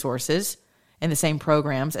same resources and the same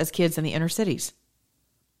programs as kids in the inner cities?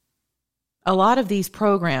 A lot of these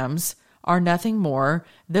programs are nothing more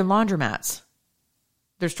than laundromats.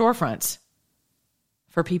 They're storefronts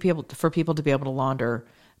for people to be able to launder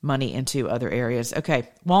money into other areas. Okay.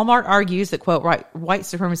 Walmart argues that, quote, white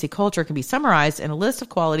supremacy culture can be summarized in a list of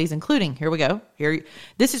qualities, including, here we go.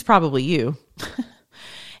 This is probably you.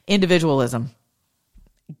 Individualism.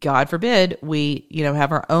 God forbid we,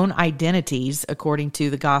 have our own identities according to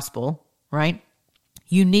the gospel, right?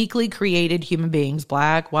 Uniquely created human beings,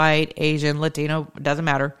 black, white, Asian, Latino, doesn't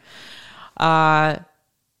matter.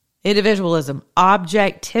 Individualism,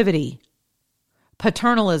 objectivity,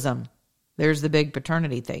 paternalism. There's the big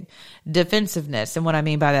paternity thing. Defensiveness. And what I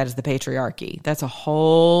mean by that is the patriarchy. That's a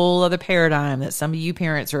whole other paradigm that some of you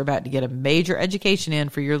parents are about to get a major education in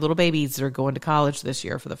for your little babies that are going to college this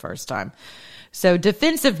year for the first time. So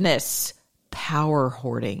defensiveness, power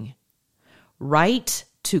hoarding, right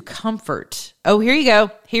to comfort. Oh, here you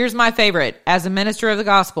go. Here's my favorite. As a minister of the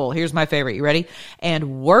gospel, here's my favorite. You ready?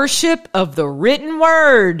 And worship of the written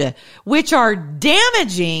word, which are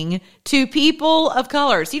damaging to people of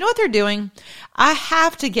color. So you know what they're doing? I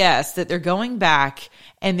have to guess that they're going back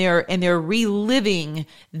and they're reliving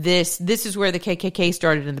this. This is where the KKK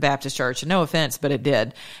started in the Baptist church. No offense, but it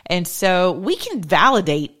did. And so we can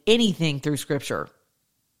validate anything through scripture.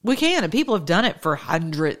 We can, and people have done it for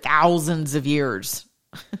thousands of years.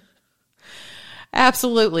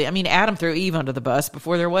 Absolutely. I mean, Adam threw Eve under the bus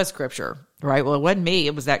before there was scripture, right? Well, it wasn't me.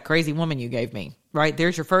 It was that crazy woman you gave me, right?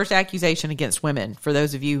 There's your first accusation against women. For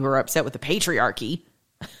those of you who are upset with the patriarchy,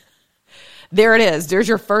 there it is. There's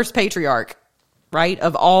your first patriarch, right?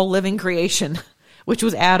 Of all living creation, which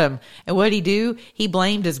was Adam. And what did he do? He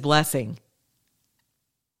blamed his blessing.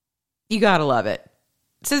 You got to love it.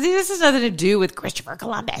 So this has nothing to do with Christopher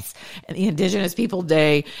Columbus and the Indigenous People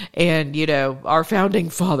Day and, you know, our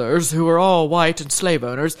founding fathers who are all white and slave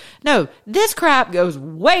owners. No, this crap goes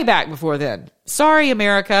way back before then. Sorry,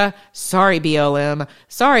 America. Sorry, BLM.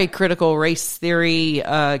 Sorry, critical race theory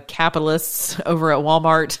capitalists over at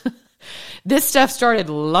Walmart. This stuff started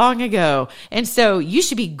long ago. And so you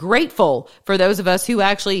should be grateful for those of us who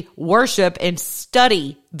actually worship and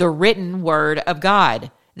study the written word of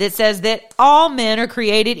God. That says that all men are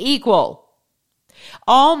created equal.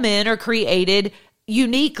 All men are created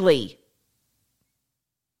uniquely.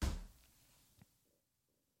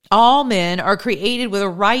 All men are created with a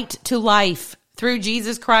right to life through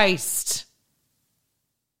Jesus Christ.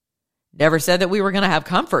 Never said that we were going to have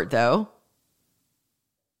comfort, though.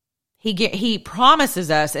 He promises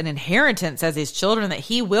us an inheritance as his children, that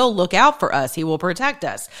he will look out for us. He will protect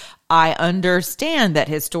us. I understand that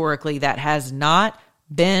historically that has not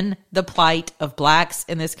been the plight of blacks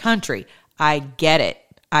in this country. I get it.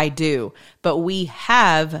 I do. But we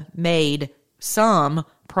have made some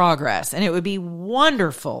progress. And it would be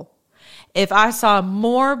wonderful if I saw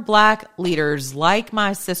more black leaders like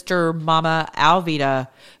my sister, Mama Alvita,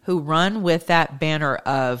 who run with that banner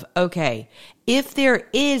of, okay, if there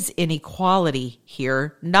is inequality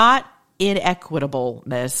here, not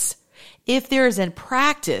inequitableness, if there is a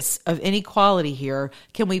practice of inequality here,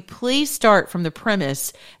 can we please start from the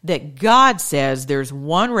premise that God says there's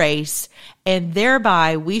one race, and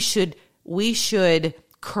thereby we should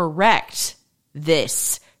correct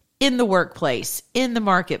this in the workplace, in the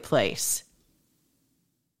marketplace.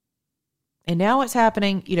 And now what's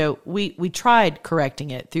happening, you know, we tried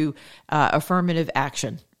correcting it through affirmative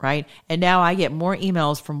action, right? And now I get more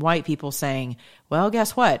emails from white people saying, well,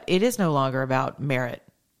 guess what? It is no longer about merit.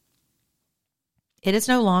 It is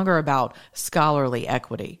no longer about scholarly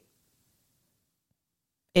equity.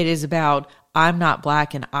 It is about, I'm not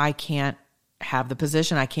black and I can't have the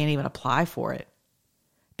position. I can't even apply for it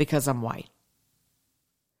because I'm white.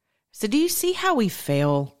 So do you see how we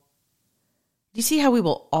fail? Do you see how we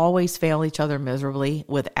will always fail each other miserably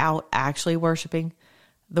without actually worshiping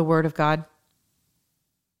the word of God?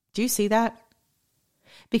 Do you see that?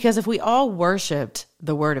 Because if we all worshiped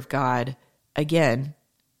the word of God, again,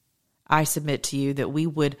 I submit to you that we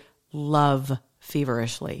would love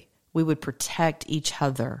feverishly. We would protect each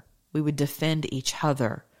other. We would defend each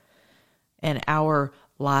other and our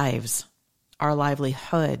lives, our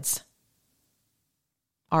livelihoods,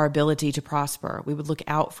 our ability to prosper. We would look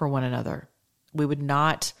out for one another. We would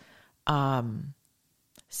not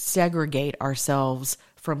segregate ourselves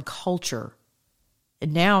from culture.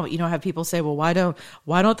 And now, you know, I have people say, well, why don't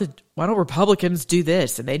Republicans do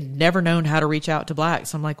this? And they've never known how to reach out to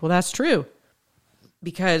blacks. I'm like, well, that's true.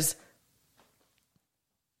 Because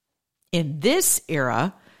in this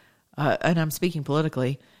era, and I'm speaking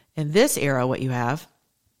politically, in this era, what you have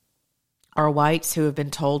are whites who have been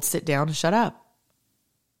told, sit down and shut up.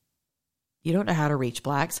 You don't know how to reach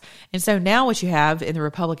blacks. And so now what you have in the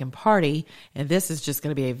Republican Party, and this is just going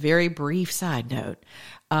to be a very brief side note,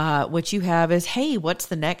 what you have is, hey, what's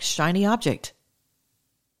the next shiny object?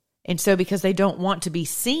 And so because they don't want to be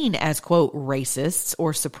seen as, quote, racists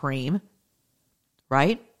or supreme,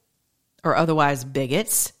 right? Or otherwise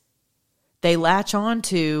bigots, They latch on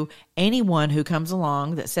to anyone who comes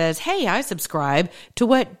along that says, "Hey, I subscribe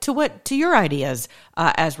to your ideas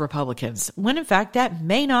as Republicans," when in fact that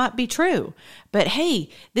may not be true. But hey,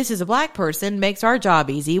 this is a black person, makes our job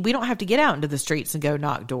easy. We don't have to get out into the streets and go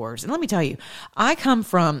knock doors. And let me tell you, I come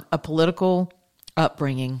from a political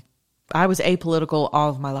upbringing. I was apolitical all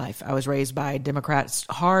of my life. I was raised by Democrats,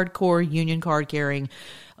 hardcore union card carrying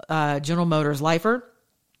General Motors lifer.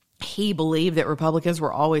 He believed that Republicans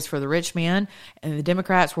were always for the rich man and the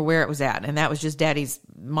Democrats were where it was at. And that was just Daddy's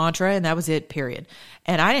mantra, and that was it, period.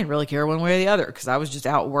 And I didn't really care one way or the other because I was just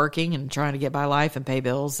out working and trying to get by life and pay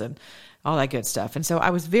bills and all that good stuff. And so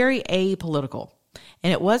I was very apolitical.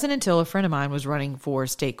 And it wasn't until a friend of mine was running for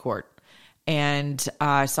state court and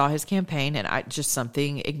I saw his campaign, and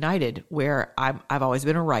something ignited where I've always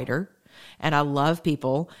been a writer. And I love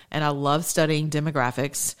people, and I love studying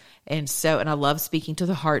demographics, and I love speaking to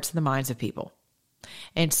the hearts and the minds of people.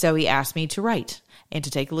 And so he asked me to write and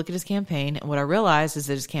to take a look at his campaign. And what I realized is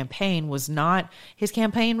that his campaign was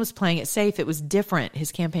playing it safe. It was different.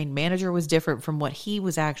 His campaign manager was different from what he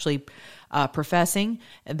was actually professing,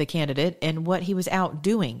 the candidate, and what he was out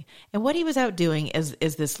doing. And what he was out doing is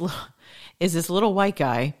this little white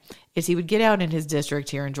guy. Is he would get out in his district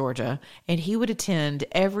here in Georgia, and he would attend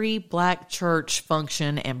every black church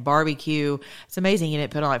function and barbecue. It's amazing he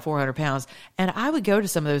didn't put on like 400 pounds. And I would go to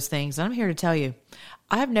some of those things, and I'm here to tell you,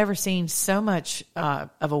 I've never seen so much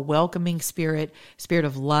of a welcoming spirit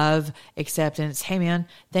of love, acceptance. Hey man,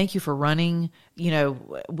 thank you for running. You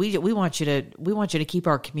know, we want you to keep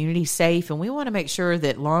our community safe, and we want to make sure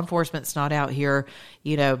that law enforcement's not out here,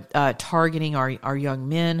 targeting our young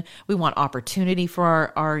men. We want opportunity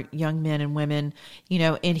for our young men and women,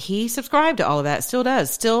 and he subscribed to all of that, still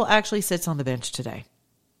does, still actually sits on the bench today.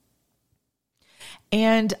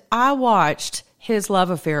 And I watched his love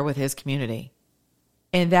affair with his community.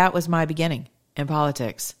 And that was my beginning in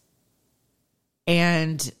politics.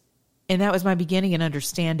 And that was my beginning in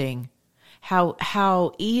understanding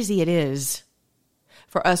how easy it is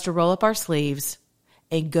for us to roll up our sleeves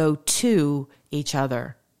and go to each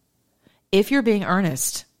other. If you're being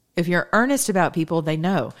earnest, if you're earnest about people, they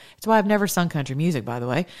know. That's why I've never sung country music, by the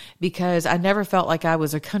way, because I never felt like I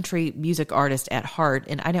was a country music artist at heart,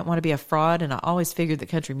 and I didn't want to be a fraud, and I always figured that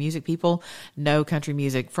country music people know country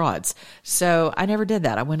music frauds. So I never did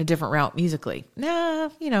that. I went a different route musically. But I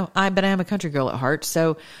am a country girl at heart,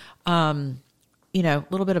 so, a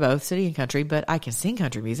little bit of both, city and country, but I can sing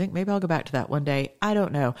country music. Maybe I'll go back to that one day. I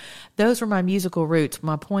don't know. Those were my musical roots.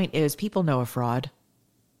 My point is, people know a fraud.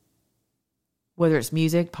 Whether it's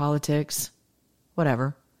music, politics,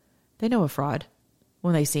 whatever, they know a fraud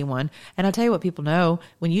when they see one. And I'll tell you what people know.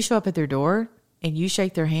 When you show up at their door and you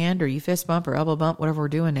shake their hand or you fist bump or elbow bump, whatever we're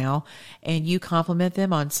doing now, and you compliment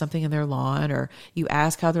them on something in their lawn, or you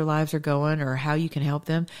ask how their lives are going or how you can help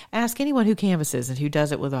them, ask anyone who canvasses and who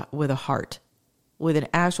does it with a heart, with an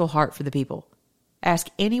actual heart for the people. Ask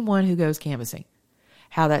anyone who goes canvassing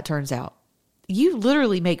how that turns out. You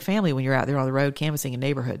literally make family when you're out there on the road canvassing in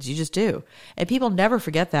neighborhoods. You just do. And people never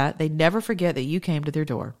forget that. They never forget that you came to their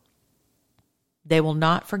door. They will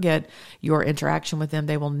not forget your interaction with them.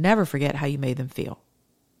 They will never forget how you made them feel.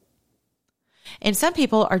 And some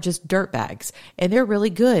people are just dirtbags, and they're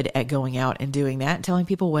really good at going out and doing that and telling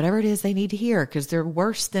people whatever it is they need to hear, because they're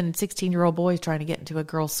worse than 16-year-old boys trying to get into a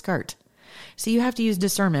girl's skirt. So you have to use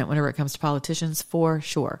discernment whenever it comes to politicians, for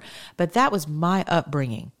sure. But that was my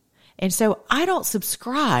upbringing. And so I don't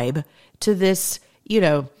subscribe to this,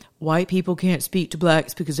 white people can't speak to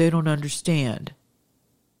blacks because they don't understand.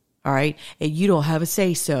 All right. And you don't have a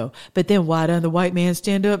say so. But then why doesn't the white man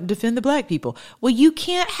stand up and defend the black people? Well, you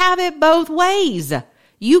can't have it both ways.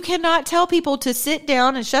 You cannot tell people to sit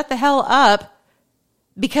down and shut the hell up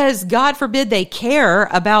because God forbid they care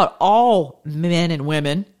about all men and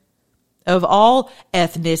women of all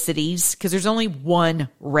ethnicities, because there's only one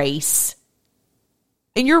race.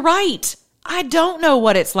 And you're right. I don't know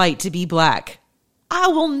what it's like to be black. I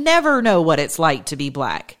will never know what it's like to be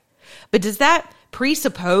black. But does that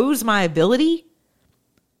presuppose my ability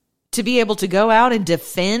to be able to go out and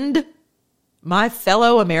defend my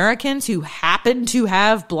fellow Americans who happen to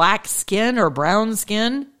have black skin or brown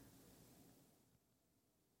skin?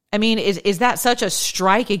 I mean, is that such a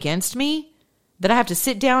strike against me that I have to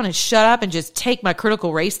sit down and shut up and just take my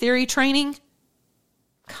critical race theory training?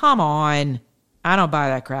 Come on. I don't buy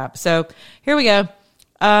that crap. So here we go.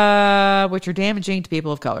 Which are damaging to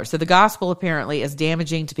people of color. So the gospel apparently is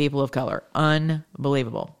damaging to people of color.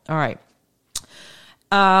 Unbelievable. All right.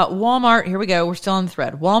 Walmart, here we go. We're still on the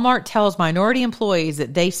thread. Walmart tells minority employees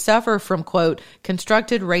that they suffer from, quote,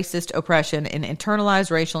 constructed racist oppression and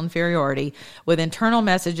internalized racial inferiority with internal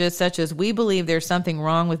messages such as, we believe there's something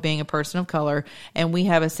wrong with being a person of color and we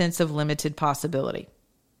have a sense of limited possibility.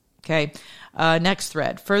 Okay. Next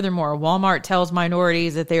thread. Furthermore, Walmart tells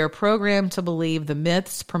minorities that they are programmed to believe the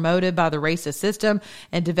myths promoted by the racist system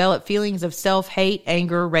and develop feelings of self-hate,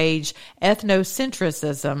 anger, rage,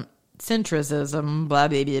 ethnocentrism, blah, blah,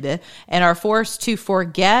 blah, blah, and are forced to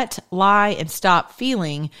forget, lie, and stop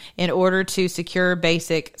feeling in order to secure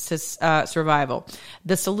basic survival.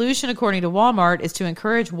 The solution, according to Walmart, is to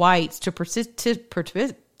encourage whites to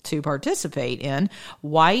participate in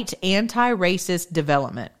white anti-racist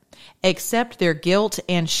development, accept their guilt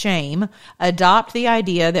and shame, adopt the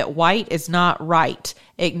idea that white is not right,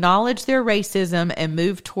 acknowledge their racism, and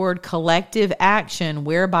move toward collective action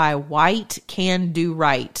whereby white can do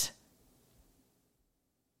right.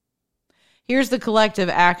 Here's the collective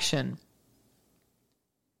action.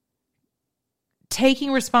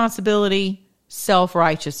 Taking responsibility,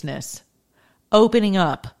 self-righteousness, opening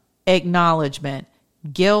up, acknowledgement,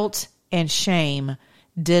 guilt and shame,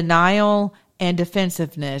 denial and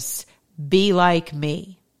defensiveness. Be like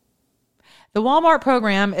me. The Walmart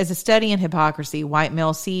program is a study in hypocrisy. White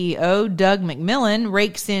male CEO Doug McMillon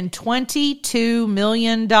rakes in $22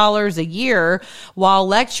 million a year while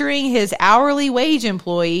lecturing his hourly wage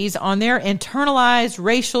employees on their internalized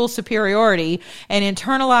racial superiority and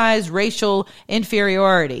internalized racial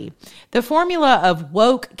inferiority. The formula of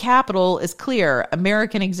woke capital is clear.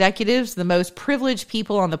 American executives, the most privileged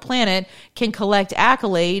people on the planet, can collect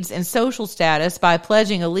accolades and social status by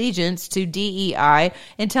pledging allegiance to DEI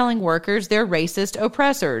and telling workers they're racist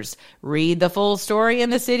oppressors. Read the full story in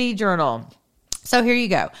the City Journal. So here you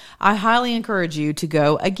go. I highly encourage you to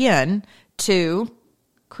go again to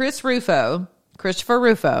Christopher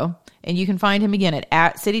Rufo, and you can find him again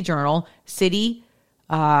at City Journal,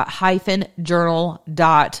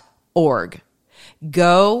 city-journal.org.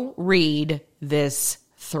 Go read this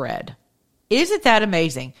thread. Isn't that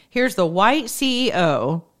amazing? Here's the white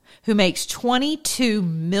CEO who makes $22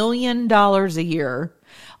 million a year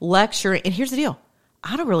lecturing. And here's the deal.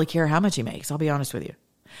 I don't really care how much he makes. I'll be honest with you.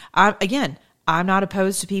 I'm not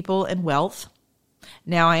opposed to people in wealth.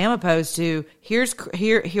 Now I am opposed to, here,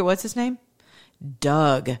 what's his name?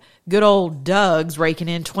 Doug. Good old Doug's raking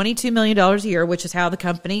in $22 million a year, which is how the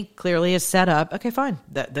company clearly is set up. Okay, fine.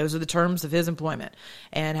 Those are the terms of his employment.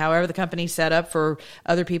 And however the company's set up for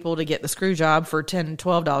other people to get the screw job for $10,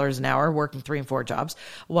 $12 an hour, working 3 and 4 jobs,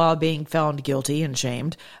 while being found guilty and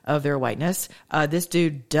shamed of their whiteness. This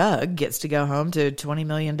dude, Doug, gets to go home to $20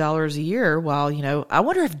 million a year while, I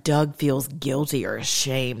wonder if Doug feels guilty or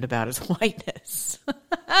ashamed about his whiteness.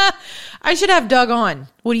 I should have Doug on.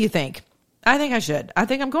 What do you think? I think I should. I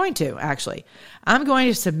think I'm going to, actually. I'm going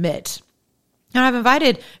to submit. And I've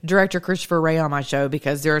invited Director Christopher Wray on my show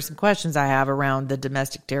because there are some questions I have around the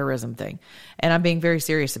domestic terrorism thing. And I'm being very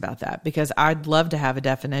serious about that because I'd love to have a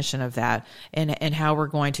definition of that and how we're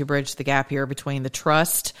going to bridge the gap here between the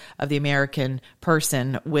trust of the American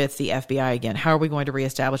person with the FBI again. How are we going to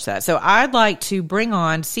reestablish that? So I'd like to bring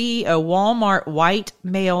on CEO Walmart, white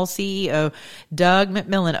male CEO Doug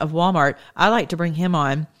McMillon of Walmart. I'd like to bring him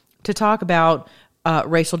on to talk about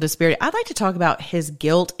racial disparity. I'd like to talk about his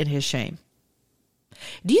guilt and his shame.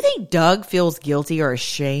 Do you think Doug feels guilty or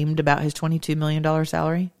ashamed about his $22 million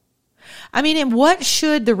salary? I mean, and what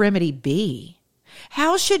should the remedy be?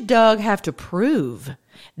 How should Doug have to prove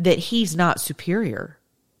that he's not superior?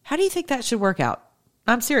 How do you think that should work out?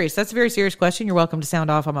 I'm serious. That's a very serious question. You're welcome to sound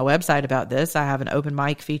off on my website about this. I have an open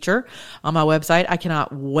mic feature on my website. I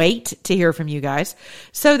cannot wait to hear from you guys.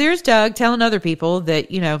 So there's Doug telling other people that,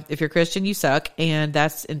 if you're Christian, you suck, and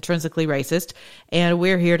that's intrinsically racist, and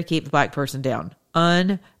we're here to keep the black person down.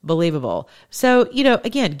 Unbelievable. So,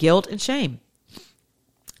 again, guilt and shame.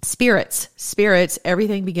 Spirits,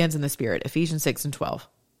 everything begins in the spirit. Ephesians 6 and 12.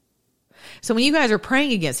 So when you guys are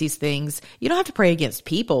praying against these things, you don't have to pray against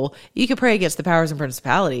people. You can pray against the powers and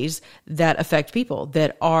principalities that affect people,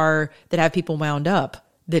 that have people wound up,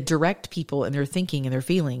 that direct people in their thinking and their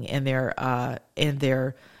feeling and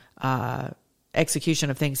their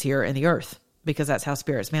execution of things here in the earth, because that's how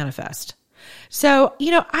spirits manifest. So,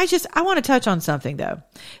 I want to touch on something though.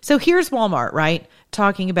 So here's Walmart, right?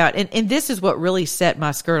 Talking about, and this is what really set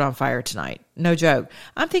my skirt on fire tonight. No joke.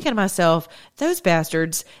 I'm thinking to myself, those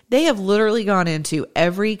bastards, they have literally gone into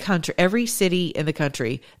every country, every city in the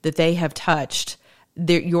country that they have touched.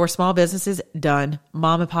 Your small businesses, done.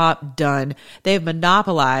 Mom and pop, done. They have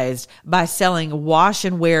monopolized by selling wash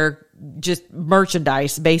and wear just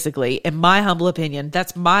merchandise, basically, in my humble opinion.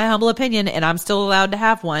 That's my humble opinion, and I'm still allowed to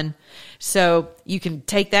have one. So you can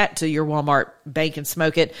take that to your Walmart bank and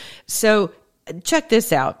smoke it. So check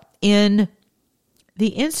this out. In the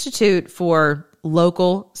Institute for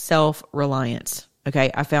Local Self-Reliance, okay,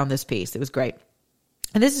 I found this piece. It was great.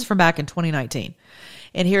 And this is from back in 2019.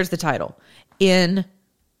 And here's the title. In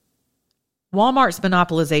Walmart's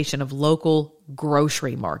monopolization of local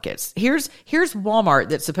grocery markets. Here's Walmart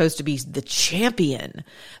that's supposed to be the champion,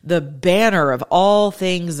 the banner of all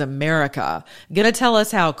things America. Gonna tell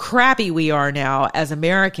us how crappy we are now as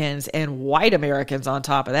Americans and white Americans on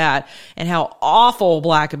top of that, and how awful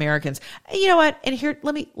black Americans. You know what? And here,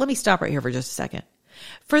 let me stop right here for just a second.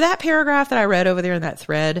 For that paragraph that I read over there in that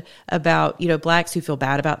thread about, blacks who feel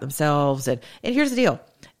bad about themselves. And here's the deal.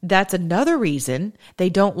 That's another reason they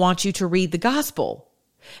don't want you to read the gospel.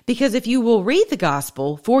 Because if you will read the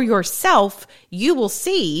gospel for yourself, you will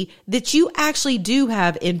see that you actually do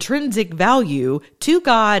have intrinsic value to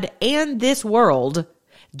God and this world,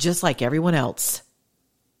 just like everyone else.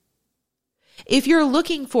 If you're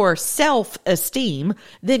looking for self-esteem,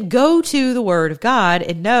 then go to the Word of God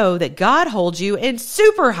and know that God holds you in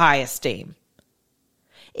super high esteem.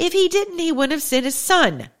 If he didn't, he wouldn't have sent his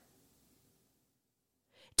son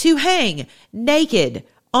to hang naked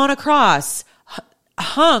on a cross,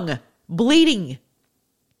 hung, bleeding,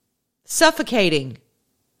 suffocating,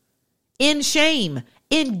 in shame,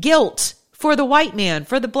 in guilt, for the white man,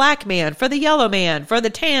 for the black man, for the yellow man, for the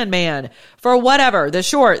tan man, for whatever, the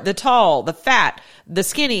short, the tall, the fat, the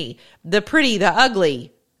skinny, the pretty, the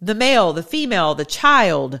ugly, the male, the female, the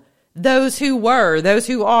child, those who were, those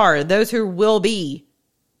who are, those who will be.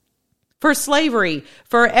 For slavery,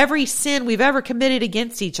 for every sin we've ever committed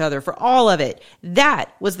against each other, for all of it.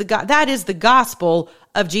 That is the gospel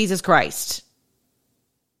of Jesus Christ.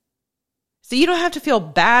 So you don't have to feel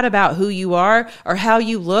bad about who you are or how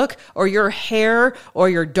you look or your hair or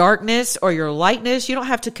your darkness or your lightness. You don't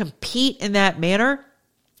have to compete in that manner.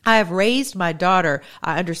 I have raised my daughter.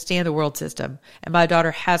 I understand the world system, and my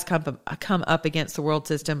daughter has come up against the world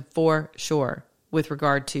system for sure with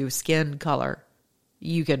regard to skin color.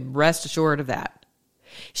 You can rest assured of that.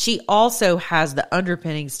 She also has the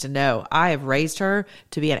underpinnings to know I have raised her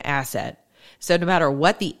to be an asset. So no matter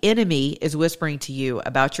what the enemy is whispering to you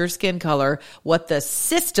about your skin color, what the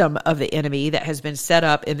system of the enemy that has been set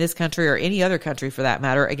up in this country or any other country for that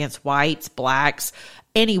matter against whites, blacks,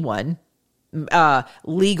 anyone,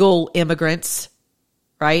 legal immigrants,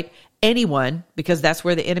 right? Anyone, because that's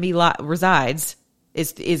where the enemy resides,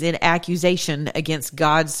 is in accusation against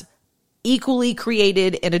God's equally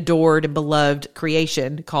created and adored and beloved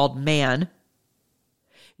creation called man.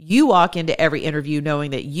 You walk into every interview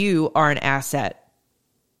knowing that you are an asset.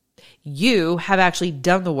 You have actually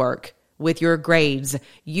done the work with your grades.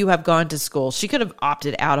 You have gone to school. She could have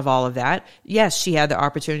opted out of all of that. Yes, she had the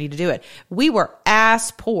opportunity to do it. We were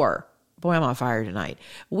ass poor. Boy, I'm on fire tonight.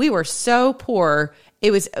 We were so poor.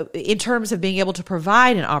 It was in terms of being able to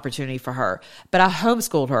provide an opportunity for her. But I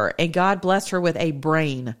homeschooled her, and God blessed her with a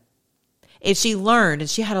brain. And she learned, and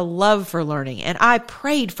she had a love for learning. And I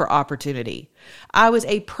prayed for opportunity. I was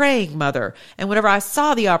a praying mother. And whenever I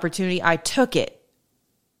saw the opportunity, I took it.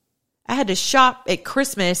 I had to shop at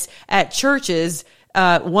Christmas at churches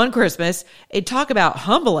one Christmas and talk about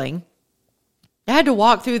humbling. I had to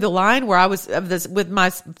walk through the line where I was with my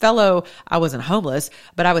fellow, I wasn't homeless,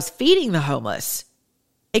 but I was feeding the homeless.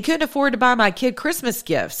 I couldn't afford to buy my kid Christmas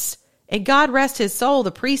gifts. And God rest his soul,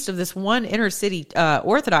 the priest of this one inner city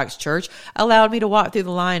Orthodox church allowed me to walk through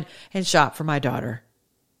the line and shop for my daughter.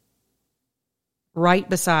 Right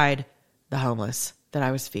beside the homeless that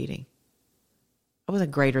I was feeding. I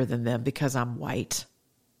wasn't greater than them because I'm white.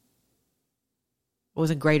 I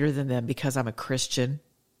wasn't greater than them because I'm a Christian.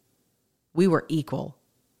 We were equal.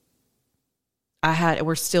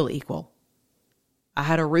 We're still equal. I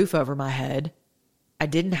had a roof over my head. I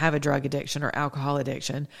didn't have a drug addiction or alcohol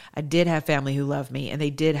addiction. I did have family who loved me, and they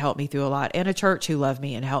did help me through a lot, and a church who loved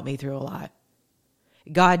me and helped me through a lot.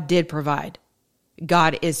 God did provide.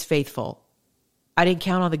 God is faithful. I didn't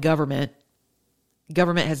count on the government.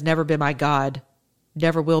 Government has never been my God,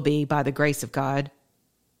 never will be by the grace of God.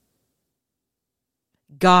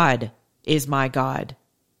 God is my God.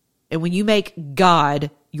 And when you make God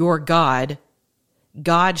your God,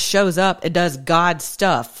 God shows up and does God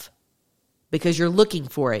stuff. Because you're looking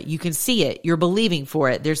for it. You can see it. You're believing for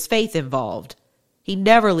it. There's faith involved. He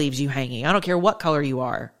never leaves you hanging. I don't care what color you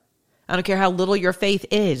are. I don't care how little your faith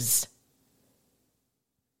is.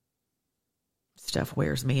 Stuff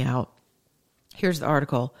wears me out. Here's the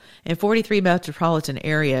article. In 43 metropolitan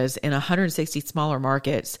areas and 160 smaller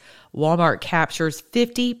markets, Walmart captures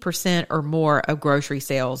 50% or more of grocery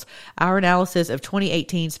sales. Our analysis of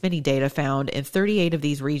 2018 spending data found in 38 of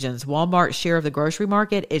these regions, Walmart's share of the grocery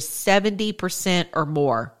market is 70% or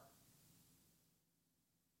more.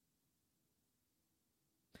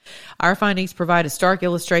 Our findings provide a stark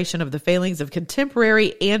illustration of the failings of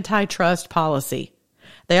contemporary antitrust policy.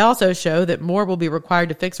 They also show that more will be required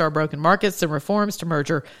to fix our broken markets and reforms to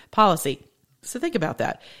merger policy. So think about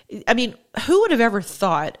that. I mean, who would have ever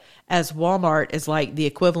thought as Walmart is like the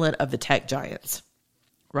equivalent of the tech giants,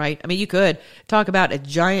 right? I mean, you could talk about a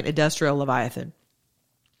giant industrial leviathan.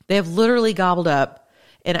 They have literally gobbled up.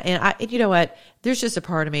 And you know what? There's just a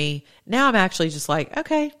part of me. Now I'm actually just like,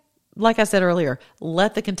 okay, like I said earlier,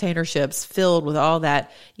 let the container ships filled with all that,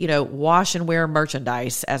 wash and wear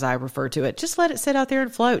merchandise, as I refer to it, just let it sit out there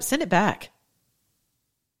and float. Send it back.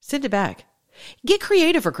 Send it back. Get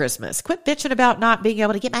creative for Christmas. Quit bitching about not being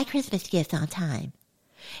able to get my Christmas gift on time.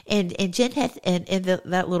 And Jen has, and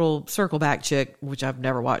that little circle back chick, which I've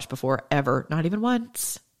never watched before, ever, not even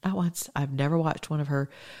once, not once. I've never watched one of her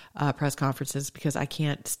press conferences because I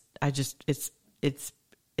can't, it's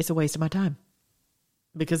a waste of my time.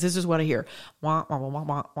 Because this is what I hear. Wah, wah, wah, wah,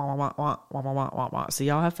 wah, wah, wah, wah, wah, wah, wah, wah. So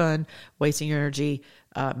y'all have fun wasting your energy,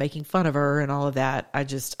 making fun of her and all of that. I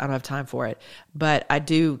don't have time for it. But I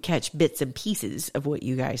do catch bits and pieces of what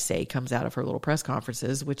you guys say comes out of her little press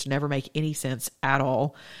conferences, which never make any sense at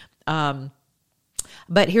all.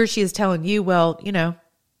 But here she is telling you, well,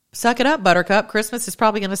 suck it up, Buttercup. Christmas is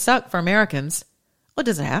probably going to suck for Americans. Well, it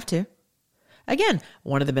doesn't have to. Again,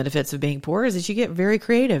 one of the benefits of being poor is that you get very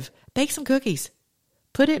creative. Bake some cookies.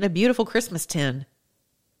 Put it in a beautiful Christmas tin.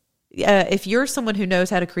 If you're someone who knows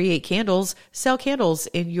how to create candles, sell candles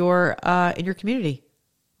in your community,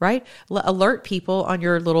 right? Alert people on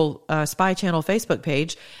your little Spy Channel Facebook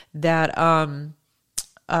page that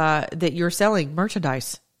that you're selling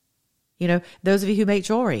merchandise. Those of you who make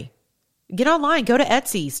jewelry, get online, go to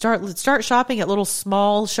Etsy, start shopping at little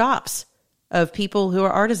small shops of people who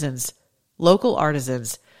are artisans, local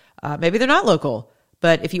artisans. Maybe they're not local.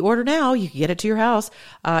 But if you order now, you can get it to your house.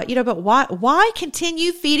 But why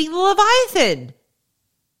continue feeding the Leviathan?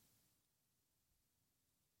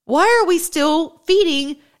 Why are we still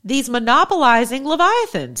feeding these monopolizing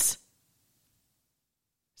Leviathans?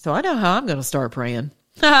 So I know how I'm going to start praying.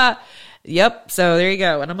 Yep. So there you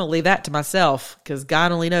go. And I'm going to leave that to myself because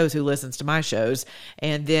God only knows who listens to my shows.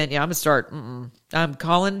 And then, I'm going to start, I'm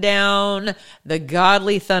calling down the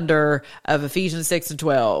godly thunder of Ephesians 6 and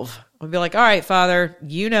 12. We'll be like, all right, Father,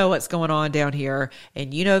 you know what's going on down here,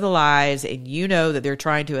 and you know the lies, and you know that they're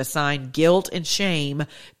trying to assign guilt and shame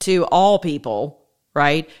to all people,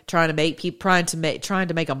 right? Trying to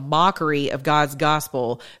make a mockery of God's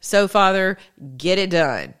gospel. So, Father, get it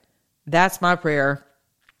done. That's my prayer.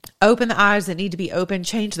 Open the eyes that need to be opened.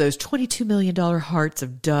 Change those $22 million hearts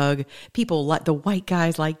of Doug. People like the white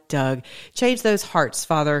guys like Doug. Change those hearts,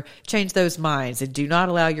 Father. Change those minds. And do not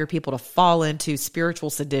allow your people to fall into spiritual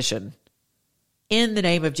sedition. In the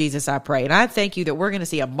name of Jesus, I pray. And I thank you that we're going to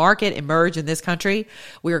see a market emerge in this country.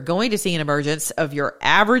 We are going to see an emergence of your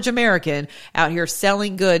average American out here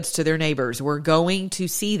selling goods to their neighbors. We're going to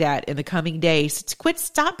see that in the coming days.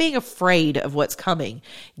 Stop being afraid of what's coming.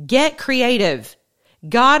 Get creative.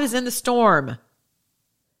 God is in the storm.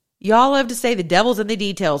 Y'all love to say the devil's in the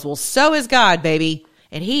details. Well, so is God, baby.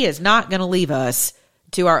 And he is not going to leave us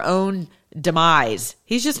to our own demise.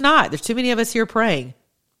 He's just not. There's too many of us here praying.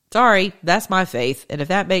 Sorry, that's my faith. And if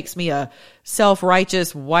that makes me a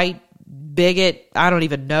self-righteous white bigot, I don't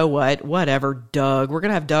even know whatever, Doug. We're going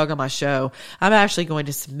to have Doug on my show. I'm actually going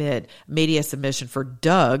to submit media submission for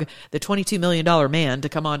Doug, the $22 million man, to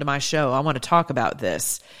come on to my show. I want to talk about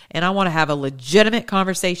this. And I want to have a legitimate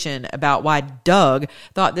conversation about why Doug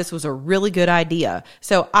thought this was a really good idea.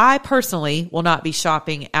 So I personally will not be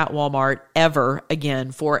shopping at Walmart ever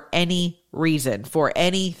again for any reason, for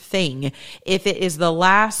anything. If it is the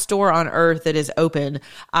last store on earth that is open,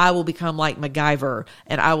 I will become like MacGyver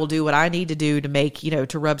and I will do what I need to do to make,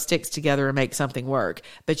 to rub sticks together and make something work.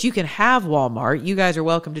 But you can have Walmart. You guys are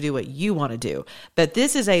welcome to do what you want to do. But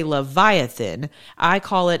this is a Leviathan. I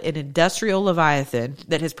call it an industrial Leviathan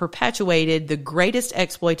that has perpetuated the greatest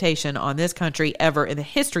exploitation on this country ever in the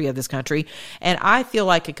history of this country. And I feel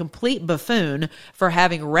like a complete buffoon for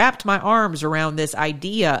having wrapped my arms around this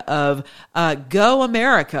idea of Go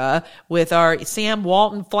America with our Sam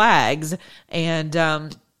Walton flags and,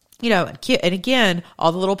 and again,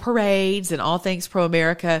 all the little parades and all things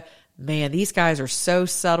pro-America. Man, these guys are so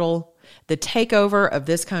subtle. The takeover of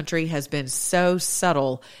this country has been so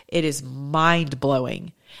subtle. It is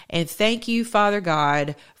mind-blowing. And thank you, Father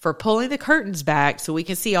God, for pulling the curtains back so we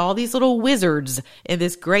can see all these little wizards in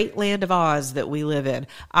this great land of Oz that we live in.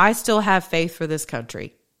 I still have faith for this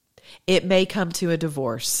country. It may come to a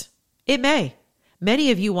divorce. It may.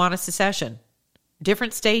 Many of you want a secession.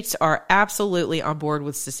 Different states are absolutely on board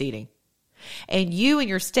with seceding. And you and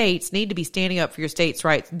your states need to be standing up for your states'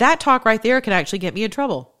 rights. That talk right there can actually get me in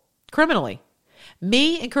trouble, criminally.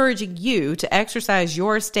 Me encouraging you to exercise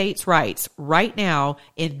your state's rights right now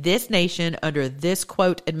in this nation under this,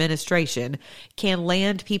 quote, administration can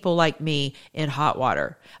land people like me in hot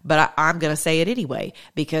water. But I'm going to say it anyway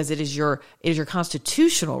because it is your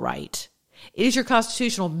constitutional right. It is your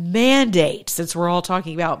constitutional mandate, since we're all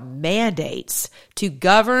talking about mandates, to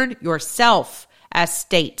govern yourself as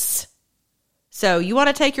states. So you want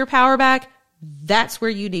to take your power back? That's where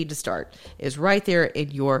you need to start, is right there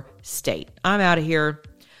in your state. I'm out of here.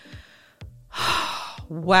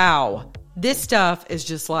 Wow. This stuff is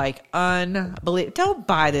just like unbelievable. Don't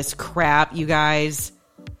buy this crap, you guys.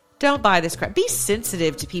 Don't buy this crap. Be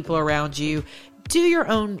sensitive to people around you. Do your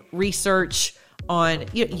own research on,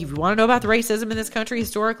 if you want to know about the racism in this country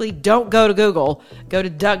historically, don't go to Google. Go to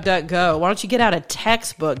DuckDuckGo. Why don't you get out a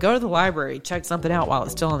textbook? Go to the library. Check something out while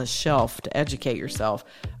it's still on the shelf to educate yourself.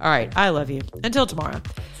 All right. I love you. Until tomorrow.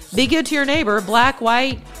 Be good to your neighbor. Black,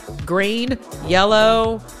 white, green,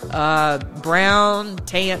 yellow, brown,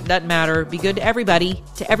 tan. Doesn't matter. Be good to everybody.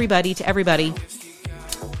 To everybody. To everybody.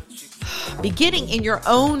 Beginning in your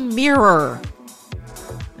own mirror.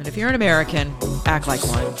 And if you're an American, act like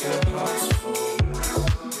one.